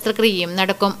ക്ലാസും ശസ്ത്രക്രിയയും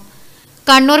നടക്കും.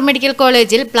 കണ്ണൂർ മെഡിക്കൽ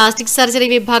കോളേജിൽ പ്ലാസ്റ്റിക് സർജറി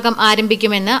വിഭാഗം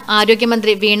ആരംഭിക്കുമെന്ന്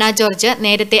ആരോഗ്യമന്ത്രി വീണ ജോർജ്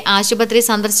നേരത്തെ ആശുപത്രി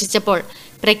സന്ദർശിച്ചപ്പോൾ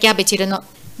പ്രഖ്യാപിച്ചിരുന്നു.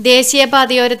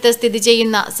 ദേശീയപാതയോരത്ത് സ്ഥിതി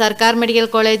ചെയ്യുന്ന സർക്കാർ മെഡിക്കൽ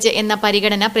കോളേജ് എന്ന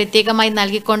പരിഗണന പ്രത്യേകമായി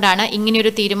നൽകിക്കൊണ്ടാണ്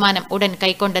ഇങ്ങനെയൊരു തീരുമാനം ഉടൻ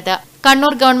കൈക്കൊണ്ടത്.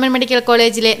 കണ്ണൂർ ഗവൺമെന്റ് മെഡിക്കൽ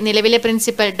കോളേജിലെ നിലവിലെ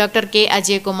principal doctor K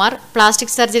Ajaykumar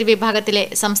plastic surgery വിഭാഗത്തിലെ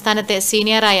സംസ്ഥാനത്തെ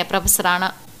സീനിയറായ പ്രൊഫസറാണ്.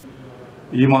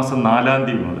 ഈ മാസം 4-ാം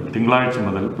തീയതി മുതൽ തിങ്കളാഴ്ച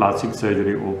മുതൽ പ്ലാസ്റ്റിക്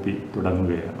സർജറി OP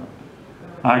തുടങ്ങുകയാണ്.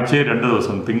 ആഴ്ചയിൽ 2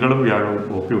 ദിവസം തിങ്കളും വ്യാഴവും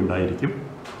OP ഉണ്ടായിരിക്കും.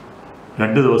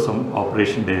 2 ദിവസം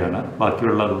ഓപ്പറേഷൻ ഡേ ആണ്.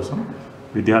 ബാക്കിയുള്ള ദിവസം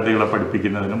വിദ്യാർത്ഥികളെ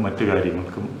പഠിപ്പിക്കുന്നതിനും മറ്റു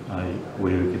കാര്യങ്ങൾക്കും ആയി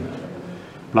ഉപയോഗിക്കുന്നതാണ്.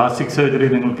 പ്ലാസ്റ്റിക് സർജറി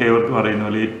നിങ്ങൾക്ക് ഏവർക്കും അറിയുന്ന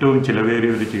പോലെ ഏറ്റവും ചിലവേറിയ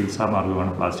ഒരു ചികിത്സാ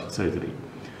മാർഗ്ഗമാണ് പ്ലാസ്റ്റിക് സർജറി.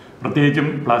 പ്രത്യേകിച്ചും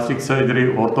plastic surgery,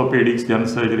 orthopaedics, general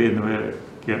surgery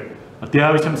എന്നിവയ്ക്ക്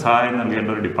അത്യാവശ്യം സഹായം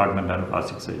നൽകേണ്ട ഒരു ഡിപ്പാർട്ട്മെൻറ്റാണ്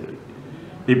പ്ലാസ്റ്റിക് സർജറി.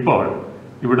 ഇപ്പോൾ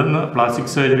ഇവിടുന്ന്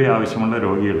പ്ലാസ്റ്റിക് സർജറി ആവശ്യമുള്ള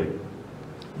രോഗികളെ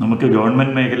നമുക്ക്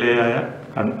ഗവൺമെൻറ് മേഖലയായ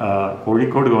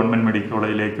കോഴിക്കോട് ഗവൺമെൻറ് മെഡിക്കൽ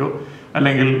കോളേജിലേക്കോ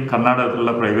അല്ലെങ്കിൽ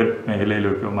കർണാടകത്തിലുള്ള പ്രൈവറ്റ്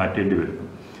മേഖലയിലേക്കോ മാറ്റേണ്ടി വരുന്നു.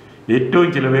 ഏറ്റവും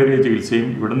ചിലവേറിയ ചികിത്സയും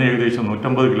ഇവിടുന്ന് ഏകദേശം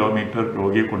 150 കിലോമീറ്റർ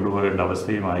രോഗിയെ കൊണ്ടുപോകേണ്ട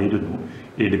അവസ്ഥയുമായിരുന്നു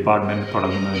ഈ ഡിപ്പാർട്ട്മെൻറ്റ്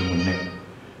തുടങ്ങുന്നതിന് മുന്നേ.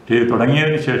 ഇത്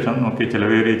തുടങ്ങിയതിന് ശേഷം നമുക്ക്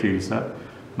ചിലവേറിയ ചികിത്സ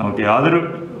നമുക്ക് യാതൊരു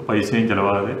പൈസയും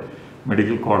ചിലവാതെ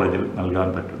മെഡിക്കൽ കോളേജിൽ നൽകാൻ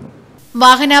പറ്റുന്നു.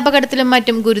 വാഹനാപകടത്തിലും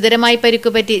മറ്റും ഗുരുതരമായി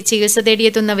പരിക്കുപറ്റി ചികിത്സ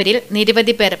തേടിയെത്തുന്നവരിൽ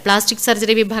നിരവധി പേർ പ്ലാസ്റ്റിക്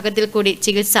സർജറി വിഭാഗത്തിൽ കൂടി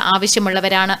ചികിത്സ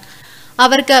ആവശ്യമുള്ളവരാണ്.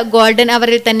 അവർക്ക് ഗോൾഡൻ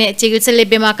അവറിൽ തന്നെ ചികിത്സ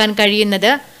ലഭ്യമാക്കാൻ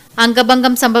കഴിയുന്നത്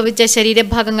അംഗഭംഗം സംഭവിച്ച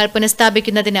ശരീരഭാഗങ്ങൾ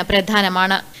പുനഃസ്ഥാപിക്കുന്നതിന്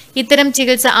പ്രധാനമാണ്. ഇത്തരം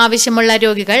ചികിത്സ ആവശ്യമുള്ള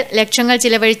രോഗികൾ ലക്ഷങ്ങൾ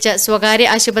ചിലവഴിച്ച് സ്വകാര്യ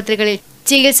ആശുപത്രികളിൽ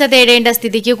ചികിത്സ തേടേണ്ട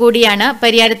സ്ഥിതിക്കു കൂടിയാണ്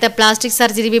പരിയാരത്ത് പ്ലാസ്റ്റിക്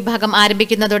സർജറി വിഭാഗം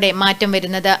ആരംഭിക്കുന്നതോടെ മാറ്റം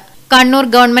വരുന്നത്. കണ്ണൂർ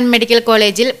ഗവൺമെന്റ് മെഡിക്കൽ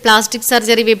കോളേജിൽ പ്ലാസ്റ്റിക്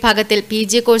സർജറി വിഭാഗത്തിൽ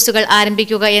PG കോഴ്സുകൾ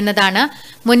ആരംഭിക്കുക എന്നതാണ്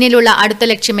മുന്നിലുള്ള അടുത്ത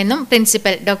ലക്ഷ്യമെന്നും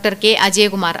പ്രിൻസിപ്പൽ ഡോക്ടർ K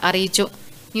അജയ്കുമാർ അറിയിച്ചു.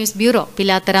 News bureau,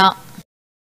 Pilathara.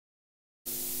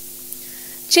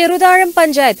 ചെറുതാഴം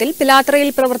പഞ്ചായത്തിൽ പിലാത്തറയിൽ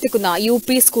പ്രവർത്തിക്കുന്ന UP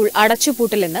school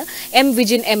അടച്ചുപൂട്ടില്ലെന്ന് M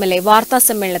Vijin MLA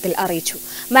വാർത്താസമ്മേളനത്തിൽ അറിയിച്ചു.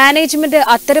 മാനേജ്മെന്റ്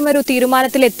അത്തരമൊരു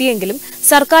തീരുമാനത്തിലെത്തിയെങ്കിലും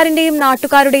സർക്കാരിന്റെയും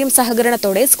നാട്ടുകാരുടെയും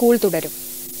സഹകരണത്തോടെ സ്കൂൾ തുടരും.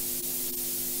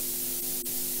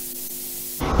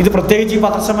 ഇത് പ്രത്യേകിച്ച് ഈ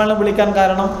പത്രസമ്മേളനം വിളിക്കാൻ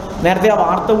കാരണം നേരത്തെ ആ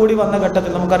വാർത്ത കൂടി വന്ന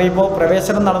ഘട്ടത്തിൽ നമുക്കറിയുമ്പോൾ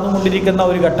പ്രവേശനം നടന്നുകൊണ്ടിരിക്കുന്ന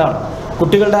ഒരു ഘട്ടമാണ്.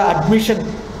 കുട്ടികളുടെ അഡ്മിഷൻ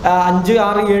 5,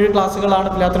 6, 7 ക്ലാസ്സുകളാണ്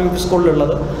പിലാത്തറ UP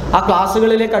സ്കൂളിലുള്ളത്. ആ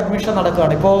ക്ലാസ്സുകളിലേക്ക് അഡ്മിഷൻ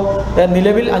നടക്കുകയാണ്. ഇപ്പോൾ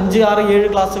നിലവിൽ 5, 6, 7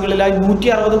 ക്ലാസ്സുകളിലായി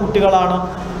 160 കുട്ടികളാണ്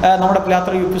നമ്മുടെ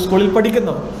പിലാത്തറ UP സ്കൂളിൽ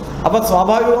പഠിക്കുന്നത്. അപ്പോൾ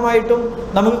സ്വാഭാവികമായിട്ടും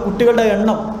നമുക്ക് കുട്ടികളുടെ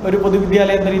എണ്ണം ഒരു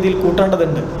പൊതുവിദ്യാലയം എന്ന രീതിയിൽ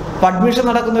കൂട്ടേണ്ടതുണ്ട്. അപ്പോൾ അഡ്മിഷൻ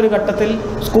നടക്കുന്ന ഒരു ഘട്ടത്തിൽ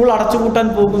സ്കൂൾ അടച്ചുപൂട്ടാൻ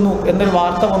പോകുന്നു എന്നൊരു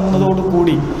വാർത്ത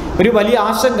വന്നതോടുകൂടി ഒരു വലിയ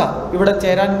ആശങ്ക ഇവിടെ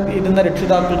ചേരാൻ ഇരുന്ന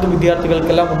രക്ഷിതാക്കൾക്കും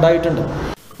വിദ്യാർത്ഥികൾക്കെല്ലാം ഉണ്ടായിട്ടുണ്ട്.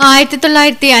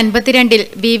 1952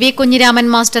 VV കുഞ്ഞിരാമൻ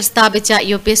മാസ്റ്റർ സ്ഥാപിച്ച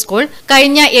UP സ്കൂൾ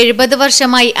കഴിഞ്ഞ 70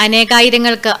 വർഷമായി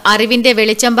അനേകായിരങ്ങൾക്ക് അറിവിന്റെ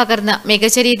വെളിച്ചം പകർന്ന്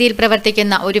മികച്ച രീതിയിൽ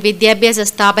പ്രവർത്തിക്കുന്ന ഒരു വിദ്യാഭ്യാസ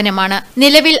സ്ഥാപനമാണ്.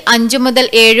 നിലവിൽ 5 മുതൽ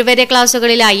 7 വരെ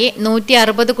ക്ലാസുകളിലായി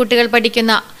 160 കുട്ടികൾ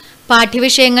പഠിക്കുന്ന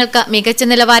പാഠ്യവിഷയങ്ങൾക്ക് മികച്ച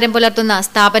നിലവാരം പുലർത്തുന്ന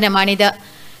സ്ഥാപനമാണിത്.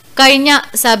 കഴിഞ്ഞ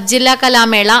സബ് ജില്ലാ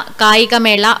കലാമേള,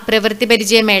 കായികമേള, പ്രവൃത്തി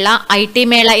പരിചയമേള, IT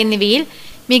മേള എന്നിവയിൽ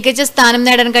മികച്ച സ്ഥാനം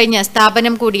നേടാൻ കഴിഞ്ഞ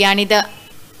സ്ഥാപനം കൂടിയാണിത്.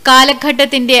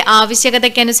 കാലഘട്ടത്തിന്റെ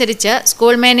ആവശ്യകതയ്ക്കനുസരിച്ച്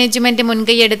സ്കൂൾ മാനേജ്മെന്റ്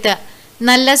മുൻകൈയെടുത്ത്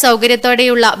നല്ല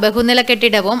സൗകര്യത്തോടെയുള്ള ബഹുനില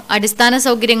കെട്ടിടവും അടിസ്ഥാന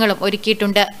സൗകര്യങ്ങളും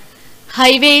ഒരുക്കിയിട്ടുണ്ട്.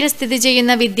 ഹൈവേയിൽ സ്ഥിതി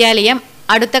ചെയ്യുന്ന വിദ്യാലയം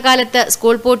അടുത്ത കാലത്ത്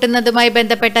സ്കൂൾ പൂട്ടുന്നതുമായി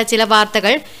ബന്ധപ്പെട്ട ചില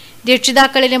വാർത്തകൾ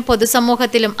രക്ഷിതാക്കളിലും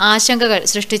പൊതുസമൂഹത്തിലും ആശങ്കകൾ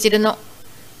സൃഷ്ടിച്ചിരുന്നു.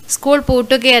 സ്കൂൾ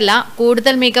പൂട്ടുകയല്ല,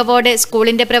 കൂടുതൽ മികവോടെ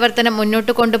സ്കൂളിന്റെ പ്രവർത്തനം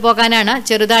മുന്നോട്ട് കൊണ്ടുപോകാനാണ്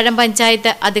ചെറുതാഴം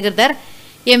പഞ്ചായത്ത് അധികൃതർ,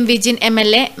 M വിജിൻ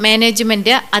MLA,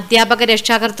 മാനേജ്മെന്റ്, അധ്യാപക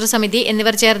രക്ഷാകർതൃ സമിതി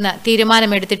എന്നിവർ ചേർന്ന്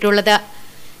തീരുമാനമെടുത്തിട്ടുള്ളത്.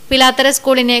 പിലാത്തറ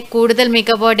സ്കൂളിനെ കൂടുതൽ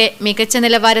മികവോടെ മികച്ച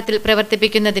നിലവാരത്തിൽ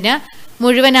പ്രവർത്തിപ്പിക്കുന്നതിന്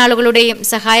മുഴുവൻ ആളുകളുടെയും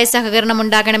സഹായ സഹകരണം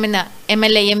ഉണ്ടാകണമെന്ന്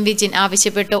MLA M വിജിൻ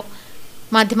ആവശ്യപ്പെട്ടു.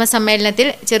 മാധ്യമസമ്മേളനത്തിൽ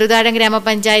ചെറുതാഴം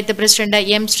ഗ്രാമപഞ്ചായത്ത് president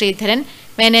M Sreedharan,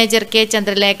 manager K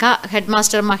ചന്ദ്രലേഖ,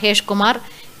 headmaster Mahesh Kumar,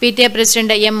 PTA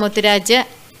president M Muthuraj,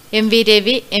 MV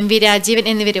Ravi, MV Rajeevan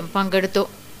എന്നിവരും പങ്കെടുത്തു.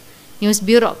 News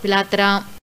bureau, Pilathara.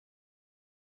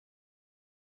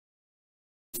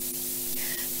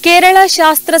 കേരള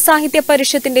ശാസ്ത്ര സാഹിത്യ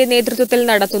പരിഷത്തിന്റെ നേതൃത്വത്തിൽ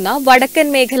നടത്തുന്ന വടക്കൻ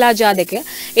മേഖലാ ജാഥയ്ക്ക്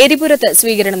എരിപുരത്ത്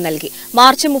സ്വീകരണം നൽകി.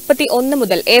 മാർച്ച് 31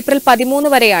 മുതൽ ഏപ്രിൽ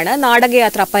 13 വരെയാണ്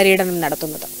നാടകയാത്ര പര്യടനം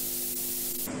നടത്തുന്നത്.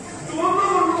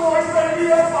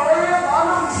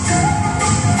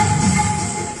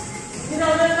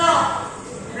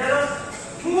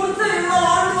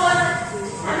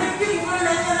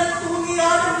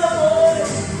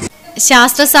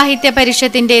 ശാസ്ത്ര സാഹിത്യ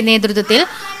പരിഷത്തിന്റെ നേതൃത്വത്തിൽ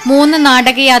 3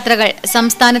 നാടകയാത്രകൾ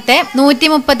സംസ്ഥാനത്തെ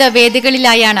 130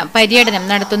 വേദികളിലായാണ് പര്യടനം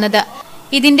നടത്തുന്നത്.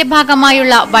 ഇതിന്റെ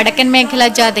ഭാഗമായുള്ള വടക്കൻ മേഖലാ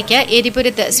ജാഥയ്ക്ക്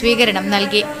എരിപുരത്ത് സ്വീകരണം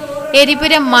നൽകി.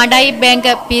 Eripuram Madayi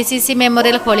bank PCC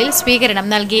memorial ഹാളിൽ സ്വീകരണം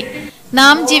നൽകി.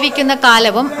 നാം ജീവിക്കുന്ന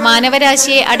കാലവും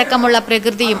മാനവരാശിയെ അടക്കമുള്ള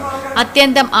പ്രകൃതിയും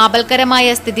അത്യന്തം ആപൽക്കരമായ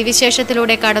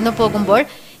സ്ഥിതിവിശേഷത്തിലൂടെ കടന്നുപോകുമ്പോൾ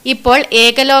ഇപ്പോൾ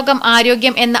ഏകലോകം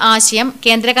ആരോഗ്യം എന്ന ആശയം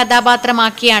കേന്ദ്ര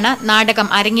കഥാപാത്രമാക്കിയാണ് നാടകം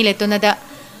അരങ്ങിലെത്തുന്നത്.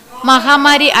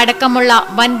 മഹാമാരി അടക്കമുള്ള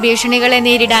വൻ ഭീഷണികളെ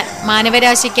നേരിടാൻ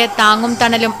മാനവരാശിക്ക് താങ്ങും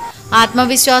തണലും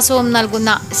ആത്മവിശ്വാസവും നൽകുന്ന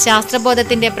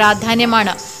ശാസ്ത്രബോധത്തിന്റെ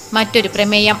പ്രാധാന്യമാണ് മറ്റൊരു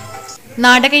പ്രമേയം.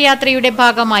 നാടകയാത്രയുടെ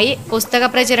ഭാഗമായി പുസ്തക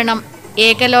പ്രചരണം,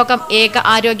 ഏകലോകം ഏക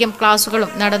ആരോഗ്യം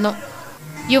ക്ലാസുകളും നടന്നു.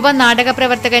 യുവ നാടക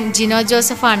പ്രവർത്തകൻ ജിനോ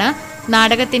ജോസഫാണ്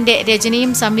നാടകത്തിന്റെ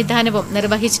രചനയും സംവിധാനവും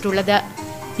നിർവഹിച്ചിട്ടുള്ളത്.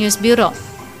 News bureau,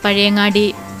 Pazhayangadi.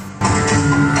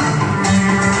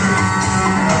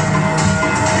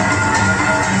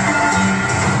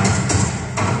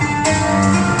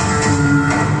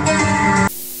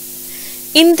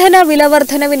 ഇന്ധന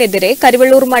വിലവർദ്ധനവിനെതിരെ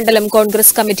കരുവള്ളൂർ മണ്ഡലം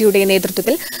കോൺഗ്രസ് കമ്മിറ്റിയുടെ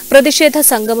നേതൃത്വത്തിൽ പ്രതിഷേധ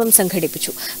സംഗമം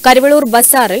സംഘടിപ്പിച്ചു. കരുവള്ളൂർ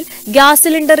ബസാറിൽ ഗ്യാസ്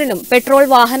സിലിണ്ടറിനും പെട്രോൾ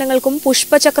വാഹനങ്ങൾക്കും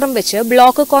പുഷ്പചക്രം വെച്ച്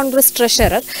block Congress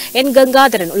treasurer N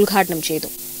Gangadharan ഉദ്ഘാടനം ചെയ്തു.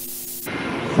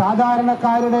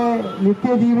 സാധാരണക്കാരുടെ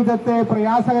നിത്യജീവിതത്തെ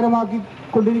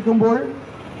പ്രയാസകരമാക്കിക്കൊണ്ടിരിക്കുമ്പോൾ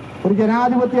ഒരു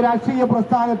ജനാധിപത്യ രാഷ്ട്രീയ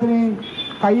പ്രസ്ഥാനത്തിന്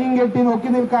കയ്യും കെട്ടി നോക്കി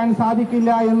നിൽക്കാൻ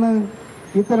സാധിക്കില്ല എന്ന്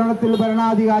ഇത്തരുണത്തിൽ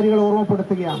ഭരണാധികാരികൾ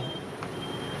ഓർമ്മപ്പെടുത്തുകയാണ്.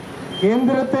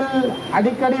 കേന്ദ്രത്തിൽ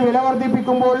അടിക്കടി വില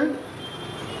വർദ്ധിപ്പിക്കുമ്പോൾ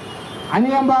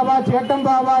അനിയം ബാബ ചേട്ടൻ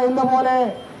ബാബ എന്ന പോലെ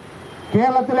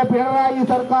കേരളത്തിലെ പിണറായി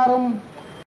സർക്കാരും.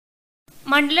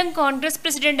 മണ്ഡലം കോൺഗ്രസ്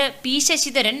പ്രസിഡന്റ് P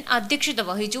ശശിധരൻ അധ്യക്ഷത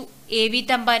വഹിച്ചു. AV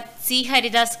Thampan, C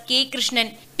Haridas, K Krishnan,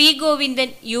 P Govindan,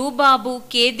 U Babu,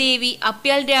 K ദേവി,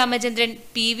 അപ്യാൽ രാമചന്ദ്രൻ,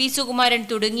 PV സുകുമാരൻ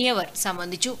തുടങ്ങിയവർ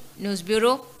സംബന്ധിച്ചു. News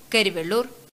bureau, Karivellur.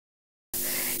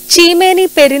 ചീമേനി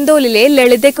പെരിന്തോലിലെ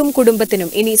ലളിതയ്ക്കും കുടുംബത്തിനും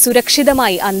ഇനി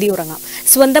സുരക്ഷിതമായി അന്തിയുറങ്ങാം.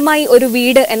 സ്വന്തമായി ഒരു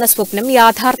വീട് എന്ന സ്വപ്നം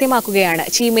യാഥാർത്ഥ്യമാക്കുകയാണ്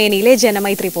ചീമേനിയിലെ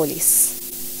ജനമൈത്രി പോലീസ്.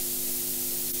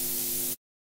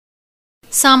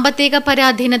 സാമ്പത്തിക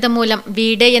പരാധീനത മൂലം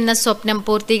വീട് എന്ന സ്വപ്നം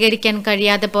പൂർത്തീകരിക്കാൻ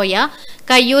കഴിയാതെ പോയ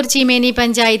കയ്യൂർ ചീമേനി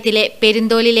പഞ്ചായത്തിലെ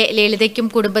പെരിന്തോലിലെ ലളിതയ്ക്കും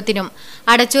കുടുംബത്തിനും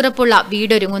അടച്ചുറപ്പുള്ള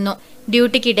വീടൊരുങ്ങുന്നു.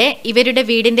 ഡ്യൂട്ടിക്കിടെ ഇവരുടെ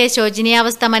വീടിന്റെ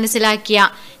ശോചനീയാവസ്ഥ മനസ്സിലാക്കിയ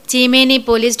ചീമേനി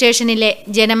പോലീസ് സ്റ്റേഷനിലെ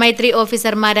ജനമൈത്രി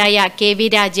ഓഫീസർമാരായ KV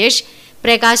രാജേഷ്,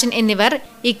 പ്രകാശൻ എന്നിവർ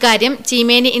ഇക്കാര്യം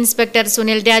ചീമേനി ഇൻസ്പെക്ടർ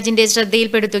സുനിൽ രാജിന്റെ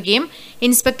ശ്രദ്ധയിൽപ്പെടുത്തുകയും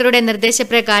ഇൻസ്പെക്ടറുടെ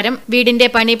നിർദ്ദേശപ്രകാരം വീടിന്റെ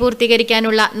പണി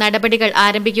പൂർത്തീകരിക്കാനുള്ള നടപടികൾ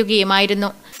ആരംഭിക്കുകയുമായിരുന്നു.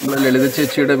 ലളിത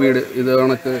ചേച്ചിയുടെ വീട് ഇത്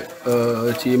കണക്ക്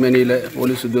ചീമേനിയിലെ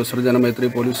പോലീസ് ഉദ്യോഗസ്ഥർ, ജനമൈത്രി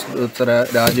പോലീസ് ഉദ്യോഗസ്ഥര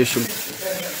രാജേഷും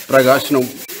പ്രകാശനും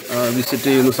വിസിറ്റ്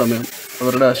ചെയ്യുന്ന സമയം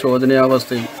അവരുടെ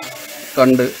ശോചനീയാവസ്ഥയും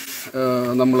കണ്ട്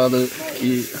നമ്മളത്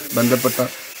ഈ ബന്ധപ്പെട്ട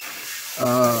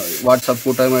വാട്സാപ്പ്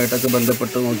കൂട്ടായ്മയായിട്ടൊക്കെ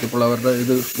ബന്ധപ്പെട്ട് നോക്കിയപ്പോൾ അവരുടെ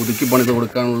ഇത് പുതുക്കി പണിത്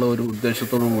കൊടുക്കാനുള്ള ഒരു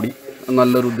ഉദ്ദേശത്തോടു കൂടി,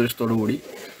 നല്ലൊരു ഉദ്ദേശത്തോടു കൂടി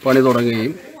പണി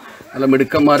തുടങ്ങുകയും നല്ല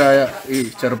മിടുക്കന്മാരായ ഈ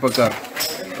ചെറുപ്പക്കാർ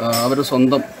അവർ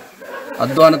സ്വന്തം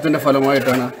അധ്വാനത്തിൻ്റെ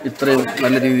ഫലമായിട്ടാണ് ഇത്രയും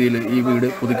നല്ല രീതിയിൽ ഈ വീട്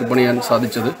പുതുക്കി പണിയാൻ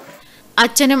സാധിച്ചത്.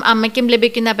 അച്ഛനും അമ്മയ്ക്കും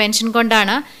ലഭിക്കുന്ന പെൻഷൻ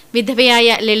കൊണ്ടാണ്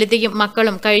വിധവയായ ലളിതയും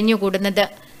മക്കളും കഴിഞ്ഞുകൂടുന്നത്.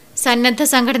 സന്നദ്ധ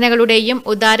സംഘടനകളുടെയും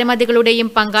ഉദാരമതികളുടെയും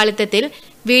പങ്കാളിത്തത്തിൽ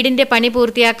വീടിന്റെ പണി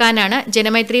പൂർത്തിയാക്കാനാണ്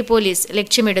ജനമൈത്രി പോലീസ്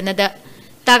ലക്ഷ്യമിടുന്നത്.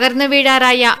 തകർന്നു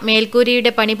വീഴാറായ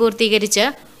മേൽക്കൂരയുടെ പണി പൂർത്തീകരിച്ച്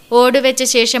ഓടുവെച്ച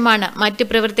ശേഷമാണ് മറ്റു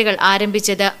പ്രവൃത്തികൾ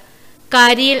ആരംഭിച്ചത്.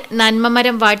 കാരിയിൽ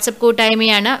നന്മമരം വാട്സപ്പ്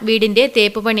കൂട്ടായ്മയാണ് വീടിന്റെ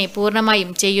തേപ്പുപണി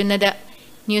പൂർണ്ണമായും ചെയ്യുന്നത്.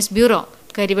 News bureau,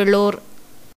 Karivellur.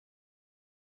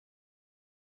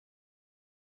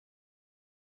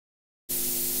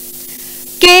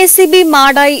 KSEB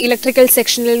Madayi electrical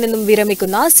സെക്ഷനിൽ നിന്നും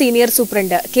വിരമിക്കുന്ന സീനിയർ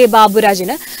സൂപ്രണ്ട് K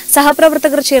ബാബുരാജിന്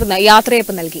സഹപ്രവർത്തകർ ചേർന്ന്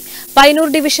യാത്രയയപ്പ് നൽകി. Payyanur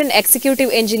division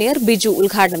executive engineer Biju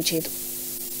ഉദ്ഘാടനം ചെയ്തു.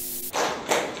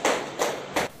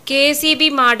 KSEB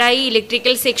മാടായി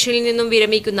ഇലക്ട്രിക്കൽ സെക്ഷനിൽ നിന്നും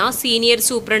വിരമിക്കുന്ന സീനിയർ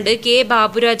സൂപ്രണ്ട് K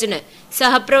ബാബുരാജിന്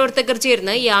സഹപ്രവർത്തകർ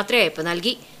ചേർന്ന് യാത്രയയപ്പ്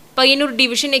നൽകി. Payyanur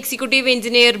division executive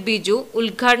engineer Biju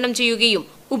ഉദ്ഘാടനം ചെയ്യുകയും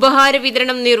ഉപഹാര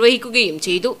വിതരണം നിർവഹിക്കുകയും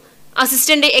ചെയ്തു.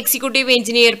 അസിസ്റ്റന്റ് എക്സിക്യൂട്ടീവ്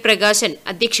എഞ്ചിനീയർ പ്രകാശൻ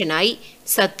അധ്യക്ഷനായി.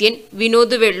 Sathyan,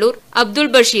 Vinod Vellur, Abdul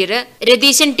Basheer,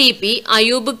 Ratheeshan TP,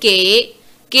 Ayub KA,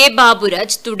 K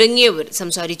Baburaj തുടങ്ങിയവർ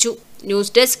സംസാരിച്ചു.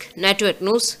 News desk network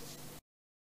news.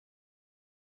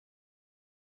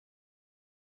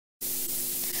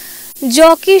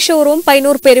 Jockey showroom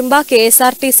Payyanur Perumba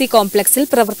KSRTC കോംപ്ലക്സിൽ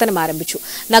പ്രവർത്തനം ആരംഭിച്ചു.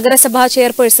 നഗരസഭാ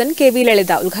ചെയർപേഴ്സൺ KV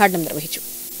ലളിത ഉദ്ഘാടനം നിർവഹിച്ചു.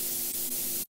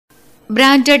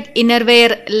 Branded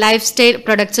innerwear life style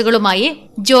പ്രൊഡക്ട്സുകളുമായി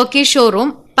jockey showroom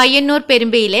Payyanur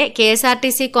പെരുമ്പയിലെ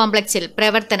KSRTC കോംപ്ലക്സിൽ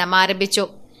പ്രവർത്തനം ആരംഭിച്ചു.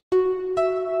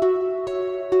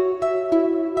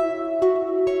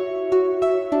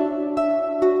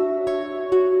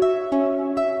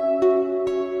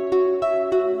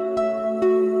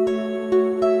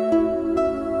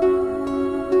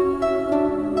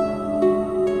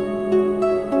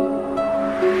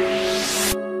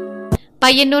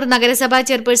 പയ്യന്നൂർ നഗരസഭാ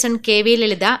ചെയർപേഴ്സൺ KV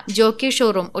ലളിത ജോക്കി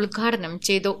ഷോറൂം ഉദ്ഘാടനം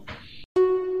ചെയ്തു.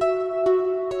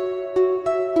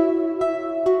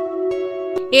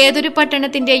 ഏതൊരു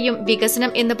പട്ടണത്തിന്റെയും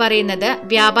വികസനം എന്ന് പറയുന്നത്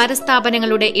വ്യാപാര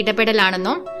സ്ഥാപനങ്ങളുടെ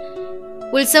ഇടപെടലാണെന്നും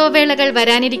ഉത്സവവേളകൾ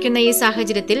വരാനിരിക്കുന്ന ഈ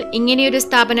സാഹചര്യത്തിൽ ഇങ്ങനെയൊരു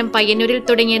സ്ഥാപനം പയ്യന്നൂരിൽ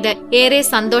തുടങ്ങിയത് ഏറെ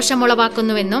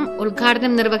സന്തോഷമുളവാക്കുന്നുവെന്നും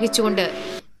ഉദ്ഘാടനം നിർവഹിച്ചുകൊണ്ട്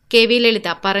KV ലളിത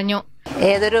പറഞ്ഞു.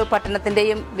 ഏതൊരു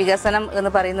പട്ടണത്തിന്റെയും വികസനം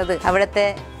എന്ന് പറയുന്നത് അവിടുത്തെ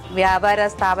വ്യാപാര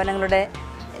സ്ഥാപനങ്ങളുടെ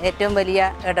ഏറ്റവും വലിയ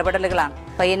ഇടപെടലുകളാണ്.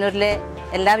 പയ്യന്നൂരിലെ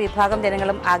എല്ലാ വിഭാഗം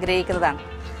ജനങ്ങളും ആഗ്രഹിക്കുന്നതാണ്.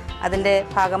 അതിൻ്റെ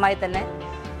ഭാഗമായി തന്നെ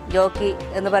ജോക്കി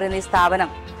എന്ന് പറയുന്ന ഈ സ്ഥാപനം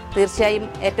തീർച്ചയായും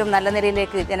ഏറ്റവും നല്ല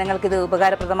നിലയിലേക്ക് ജനങ്ങൾക്കിത്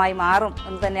ഉപകാരപ്രദമായി മാറും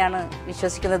എന്ന് തന്നെയാണ്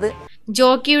വിശ്വസിക്കുന്നത്.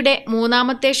 ജോക്കിയുടെ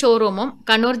മൂന്നാമത്തെ ഷോറൂമും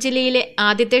കണ്ണൂർ ജില്ലയിലെ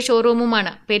ആദ്യത്തെ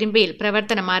ഷോറൂമുമാണ് പെരുമ്പയിൽ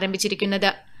പ്രവർത്തനം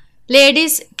ആരംഭിച്ചിരിക്കുന്നത്.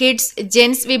 ലേഡീസ്, കിഡ്സ്,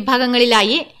 ജെന്റ്സ്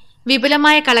വിഭാഗങ്ങളിലായി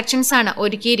വിപുലമായ കളക്ഷൻസാണ്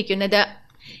ഒരുക്കിയിരിക്കുന്നത്.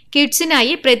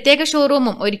 കിഡ്സിനായി പ്രത്യേക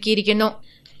ഷോറൂമും ഒരുക്കിയിരിക്കുന്നു.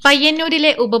 പയ്യന്നൂരിലെ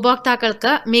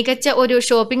ഉപഭോക്താക്കൾക്ക് മികച്ച ഒരു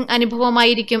ഷോപ്പിംഗ്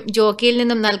അനുഭവമായിരിക്കും ജോക്കിയിൽ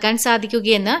നിന്നും നൽകാൻ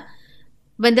സാധിക്കുകയെന്ന്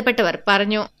ബന്ധപ്പെട്ടവർ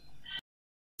പറഞ്ഞു.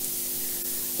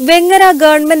 വെങ്ങര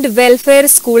ഗവൺമെന്റ് വെൽഫെയർ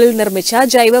സ്കൂളിൽ നിർമ്മിച്ച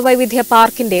ജൈവവൈവിധ്യ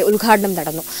പാർക്കിന്റെ ഉദ്ഘാടനം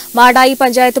നടന്നു. മാടായി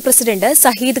പഞ്ചായത്ത് പ്രസിഡന്റ്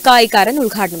സഹീദ് കായിക്കാരൻ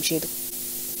ഉദ്ഘാടനം ചെയ്തു.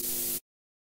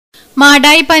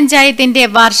 മാടായി പഞ്ചായത്തിന്റെ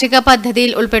വാർഷിക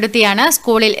പദ്ധതിയിൽ ഉൾപ്പെടുത്തിയാണ്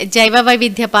സ്കൂളിൽ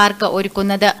ജൈവവൈവിധ്യ പാർക്ക്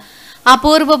ഒരുക്കുന്നത്.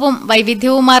 അപൂർവവും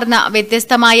വൈവിധ്യവുമാർന്ന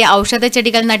വ്യത്യസ്തമായ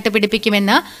ഔഷധച്ചെടികൾ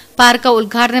നട്ടുപിടിപ്പിക്കുമെന്ന് പാർക്ക്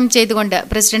ഉദ്ഘാടനം ചെയ്തുകൊണ്ട്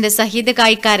പ്രസിഡന്റ് സഹീദ്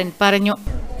കായിക്കാരൻ പറഞ്ഞു.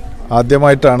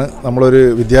 ആദ്യമായിട്ടാണ് നമ്മളൊരു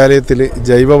വിദ്യാലയത്തിൽ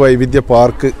ജൈവവൈവിധ്യ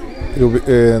പാർക്ക്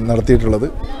നടത്തിയിട്ടുള്ളത്.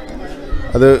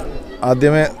 അത്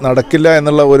ആദ്യമേ നടക്കില്ല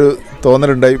എന്നുള്ള ഒരു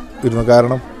തോന്നലുണ്ടായിരുന്നു.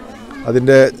 കാരണം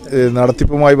അതിൻ്റെ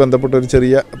നടത്തിപ്പുമായി ബന്ധപ്പെട്ട ഒരു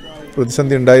ചെറിയ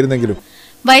പ്രതിസന്ധി ഉണ്ടായിരുന്നെങ്കിലും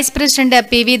vice president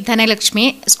PV Dhanlaxmi,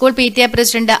 school PTA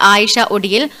president Ayisha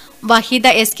ഒടിയിൽ, Waheeda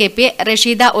SKP,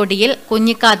 Rasheeda ഒടിയിൽ,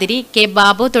 Kunhikathiri, K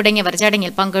Babu തുടങ്ങിയവർ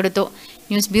ചടങ്ങിൽ പങ്കെടുത്തു.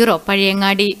 News bureau,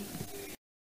 Pazhayangadi.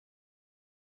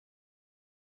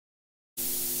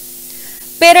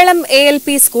 Peralam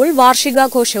ALP school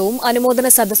വാർഷികാഘോഷവും അനുമോദന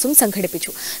സദസ്സും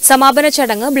സംഘടിപ്പിച്ചു. സമാപന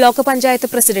ചടങ്ങ് block panchayat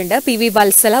president PV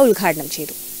Vatsala ഉദ്ഘാടനം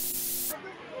ചെയ്തു.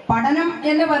 പഠനം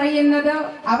എന്ന് പറയുന്നത്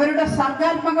അവരുടെ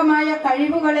സർഗാത്മകമായ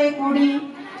കഴിവുകളെ കൂടി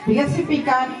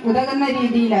വികസിപ്പിക്കാൻ ഉതകുന്ന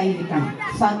രീതിയിലായിരിക്കണം.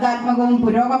 സർഗാത്മകവും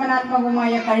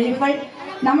പുരോഗമനാത്മകവുമായ കഴിവുകൾ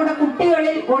നമ്മുടെ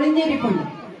കുട്ടികളിൽ ഒളിഞ്ഞിരിപ്പുണ്ട്.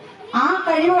 ആ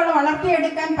കഴിവുകൾ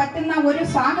വളർത്തിയെടുക്കാൻ പറ്റുന്ന ഒരു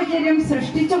സാഹചര്യം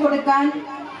സൃഷ്ടിച്ചു കൊടുക്കാൻ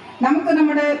നമുക്ക്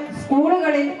നമ്മുടെ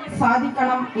സ്കൂളുകളിൽ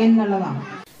സാധിക്കണം എന്നുള്ളതാണ്.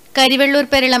 കരിവെള്ളൂർ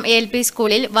പേരളം ALP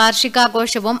സ്കൂളിൽ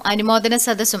വാർഷികാഘോഷവും അനുമോദന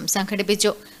സദസ്സും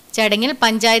സംഘടിപ്പിച്ചു. ചടങ്ങിൽ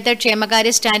പഞ്ചായത്ത്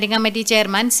ക്ഷേമകാര്യ standing committee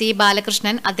chairman C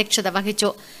Balakrishnan അധ്യക്ഷത വഹിച്ചു.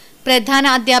 പ്രധാന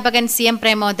അധ്യാപകൻ CM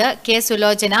Pramod, K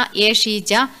Sulochana, A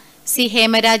Sheeja, C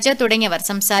Hemraj തുടങ്ങിയവർ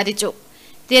സംസാരിച്ചു.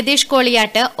 രതീഷ്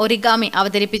കോളിയാട്ട് ഒറിഗാമി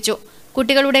അവതരിപ്പിച്ചു.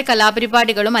 കുട്ടികളുടെ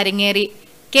കലാപരിപാടികളും അരങ്ങേറി.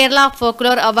 കേരള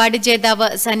ഫോക്ലോർ അവാർഡ് ജേതാവ്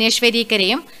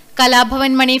സനേശ്വരീക്കരയും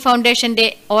കലാഭവൻ മണി ഫൗണ്ടേഷന്റെ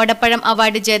ഓടപ്പഴം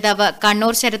അവാർഡ് ജേതാവ്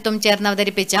കണ്ണൂർ ശരത്തും ചേർന്ന്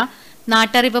അവതരിപ്പിച്ച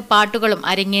നാട്ടറിവ് പാട്ടുകളും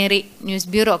അരങ്ങേറി.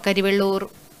 News bureau, Karivellur.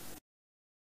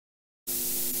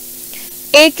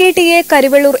 AKTA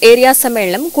Karivellur area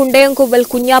സമ്മേളനം കുണ്ടയംകൊവ്വൽ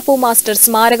കുഞ്ഞാപ്പു മാസ്റ്റർ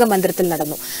സ്മാരക മന്ദിരത്തിൽ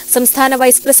നടന്നു. സംസ്ഥാന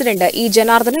വൈസ് പ്രസിഡന്റ് E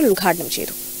ജനാർദ്ദനൻ ഉദ്ഘാടനം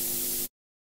ചെയ്തു.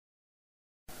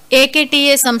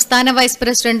 AKTA സംസ്ഥാന വൈസ്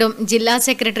പ്രസിഡന്റും ജില്ലാ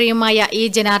സെക്രട്ടറിയുമായ E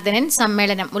ജനാർദ്ദനൻ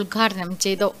സമ്മേളനം ഉദ്ഘാടനം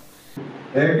ചെയ്തു.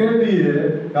 AKTA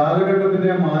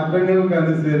കാലഘട്ടത്തിന്റെ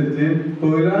മാറ്റങ്ങൾക്കനുസരിച്ച്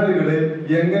തൊഴിലാളികളെ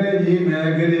എങ്ങനെ ഈ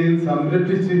മേഖലയിൽ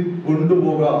സംരക്ഷിച്ച്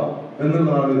കൊണ്ടുപോകാം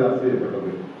എന്നുള്ളതാണ് ചർച്ച ചെയ്യപ്പെട്ടത്.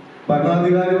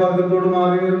 ഭരണാധികാരി വർഗത്തോട്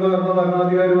മാറി വരുന്ന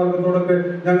ഭരണാധികാരി വർഗത്തോടൊക്കെ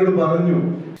ഞങ്ങൾ പറഞ്ഞു.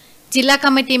 ജില്ലാ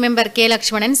കമ്മിറ്റി മെമ്പർ K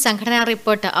ലക്ഷ്മണൻ സംഘടനാ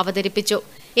റിപ്പോർട്ട് അവതരിപ്പിച്ചു.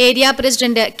 ഏരിയ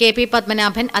പ്രസിഡന്റ് KP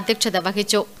പത്മനാഭൻ അധ്യക്ഷത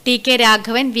വഹിച്ചു. TK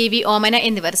രാഘവൻ, VV ഓമന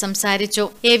എന്നിവർ സംസാരിച്ചു.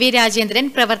 AV രാജേന്ദ്രൻ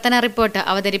പ്രവർത്തന റിപ്പോർട്ട്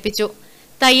അവതരിപ്പിച്ചു.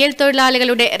 തയ്യൽ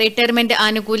തൊഴിലാളികളുടെ റിട്ടയർമെന്റ്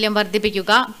ആനുകൂല്യം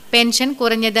വർദ്ധിപ്പിക്കുക, പെൻഷൻ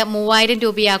കുറഞ്ഞത് 3000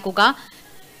 രൂപയാക്കുക,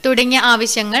 തുടങ്ങിയ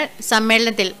ആവശ്യങ്ങൾ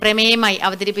സമ്മേളനത്തിൽ പ്രമേയമായി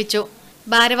അവതരിപ്പിച്ചു.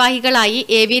 ഭാരവാഹികളായി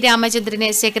AV രാമചന്ദ്രനെ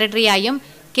സെക്രട്ടറിയായും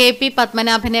KP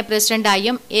പത്മനാഭനെ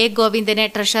പ്രസിഡന്റായും A ഗോവിന്ദനെ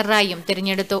ട്രഷററായും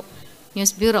തിരഞ്ഞെടുത്തു.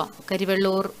 News bureau,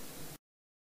 Karivellur.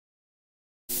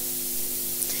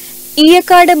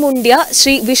 ഈയക്കാട് മുണ്ട്യ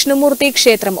ശ്രീ വിഷ്ണുമൂർത്തി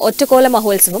ക്ഷേത്രം ഒറ്റക്കോല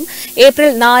മഹോത്സവം ഏപ്രിൽ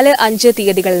 4-5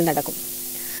 തീയതികളിൽ നടക്കും.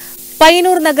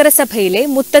 പയ്യന്നൂർ നഗരസഭയിലെ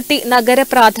മുത്തത്തി നഗര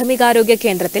പ്രാഥമികാരോഗ്യ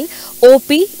കേന്ദ്രത്തിൽ OP,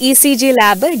 ECG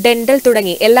ലാബ്, ഡെന്റൽ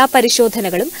തുടങ്ങി എല്ലാ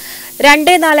പരിശോധനകളും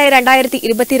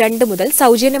 2/4/2022 മുതൽ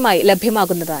സൗജന്യമായി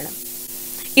ലഭ്യമാകുന്നതാണ്.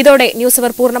 ഇതോടെ ന്യൂസ്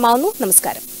അവർ പൂർണ്ണമാവുന്നു.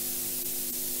 നമസ്കാരം.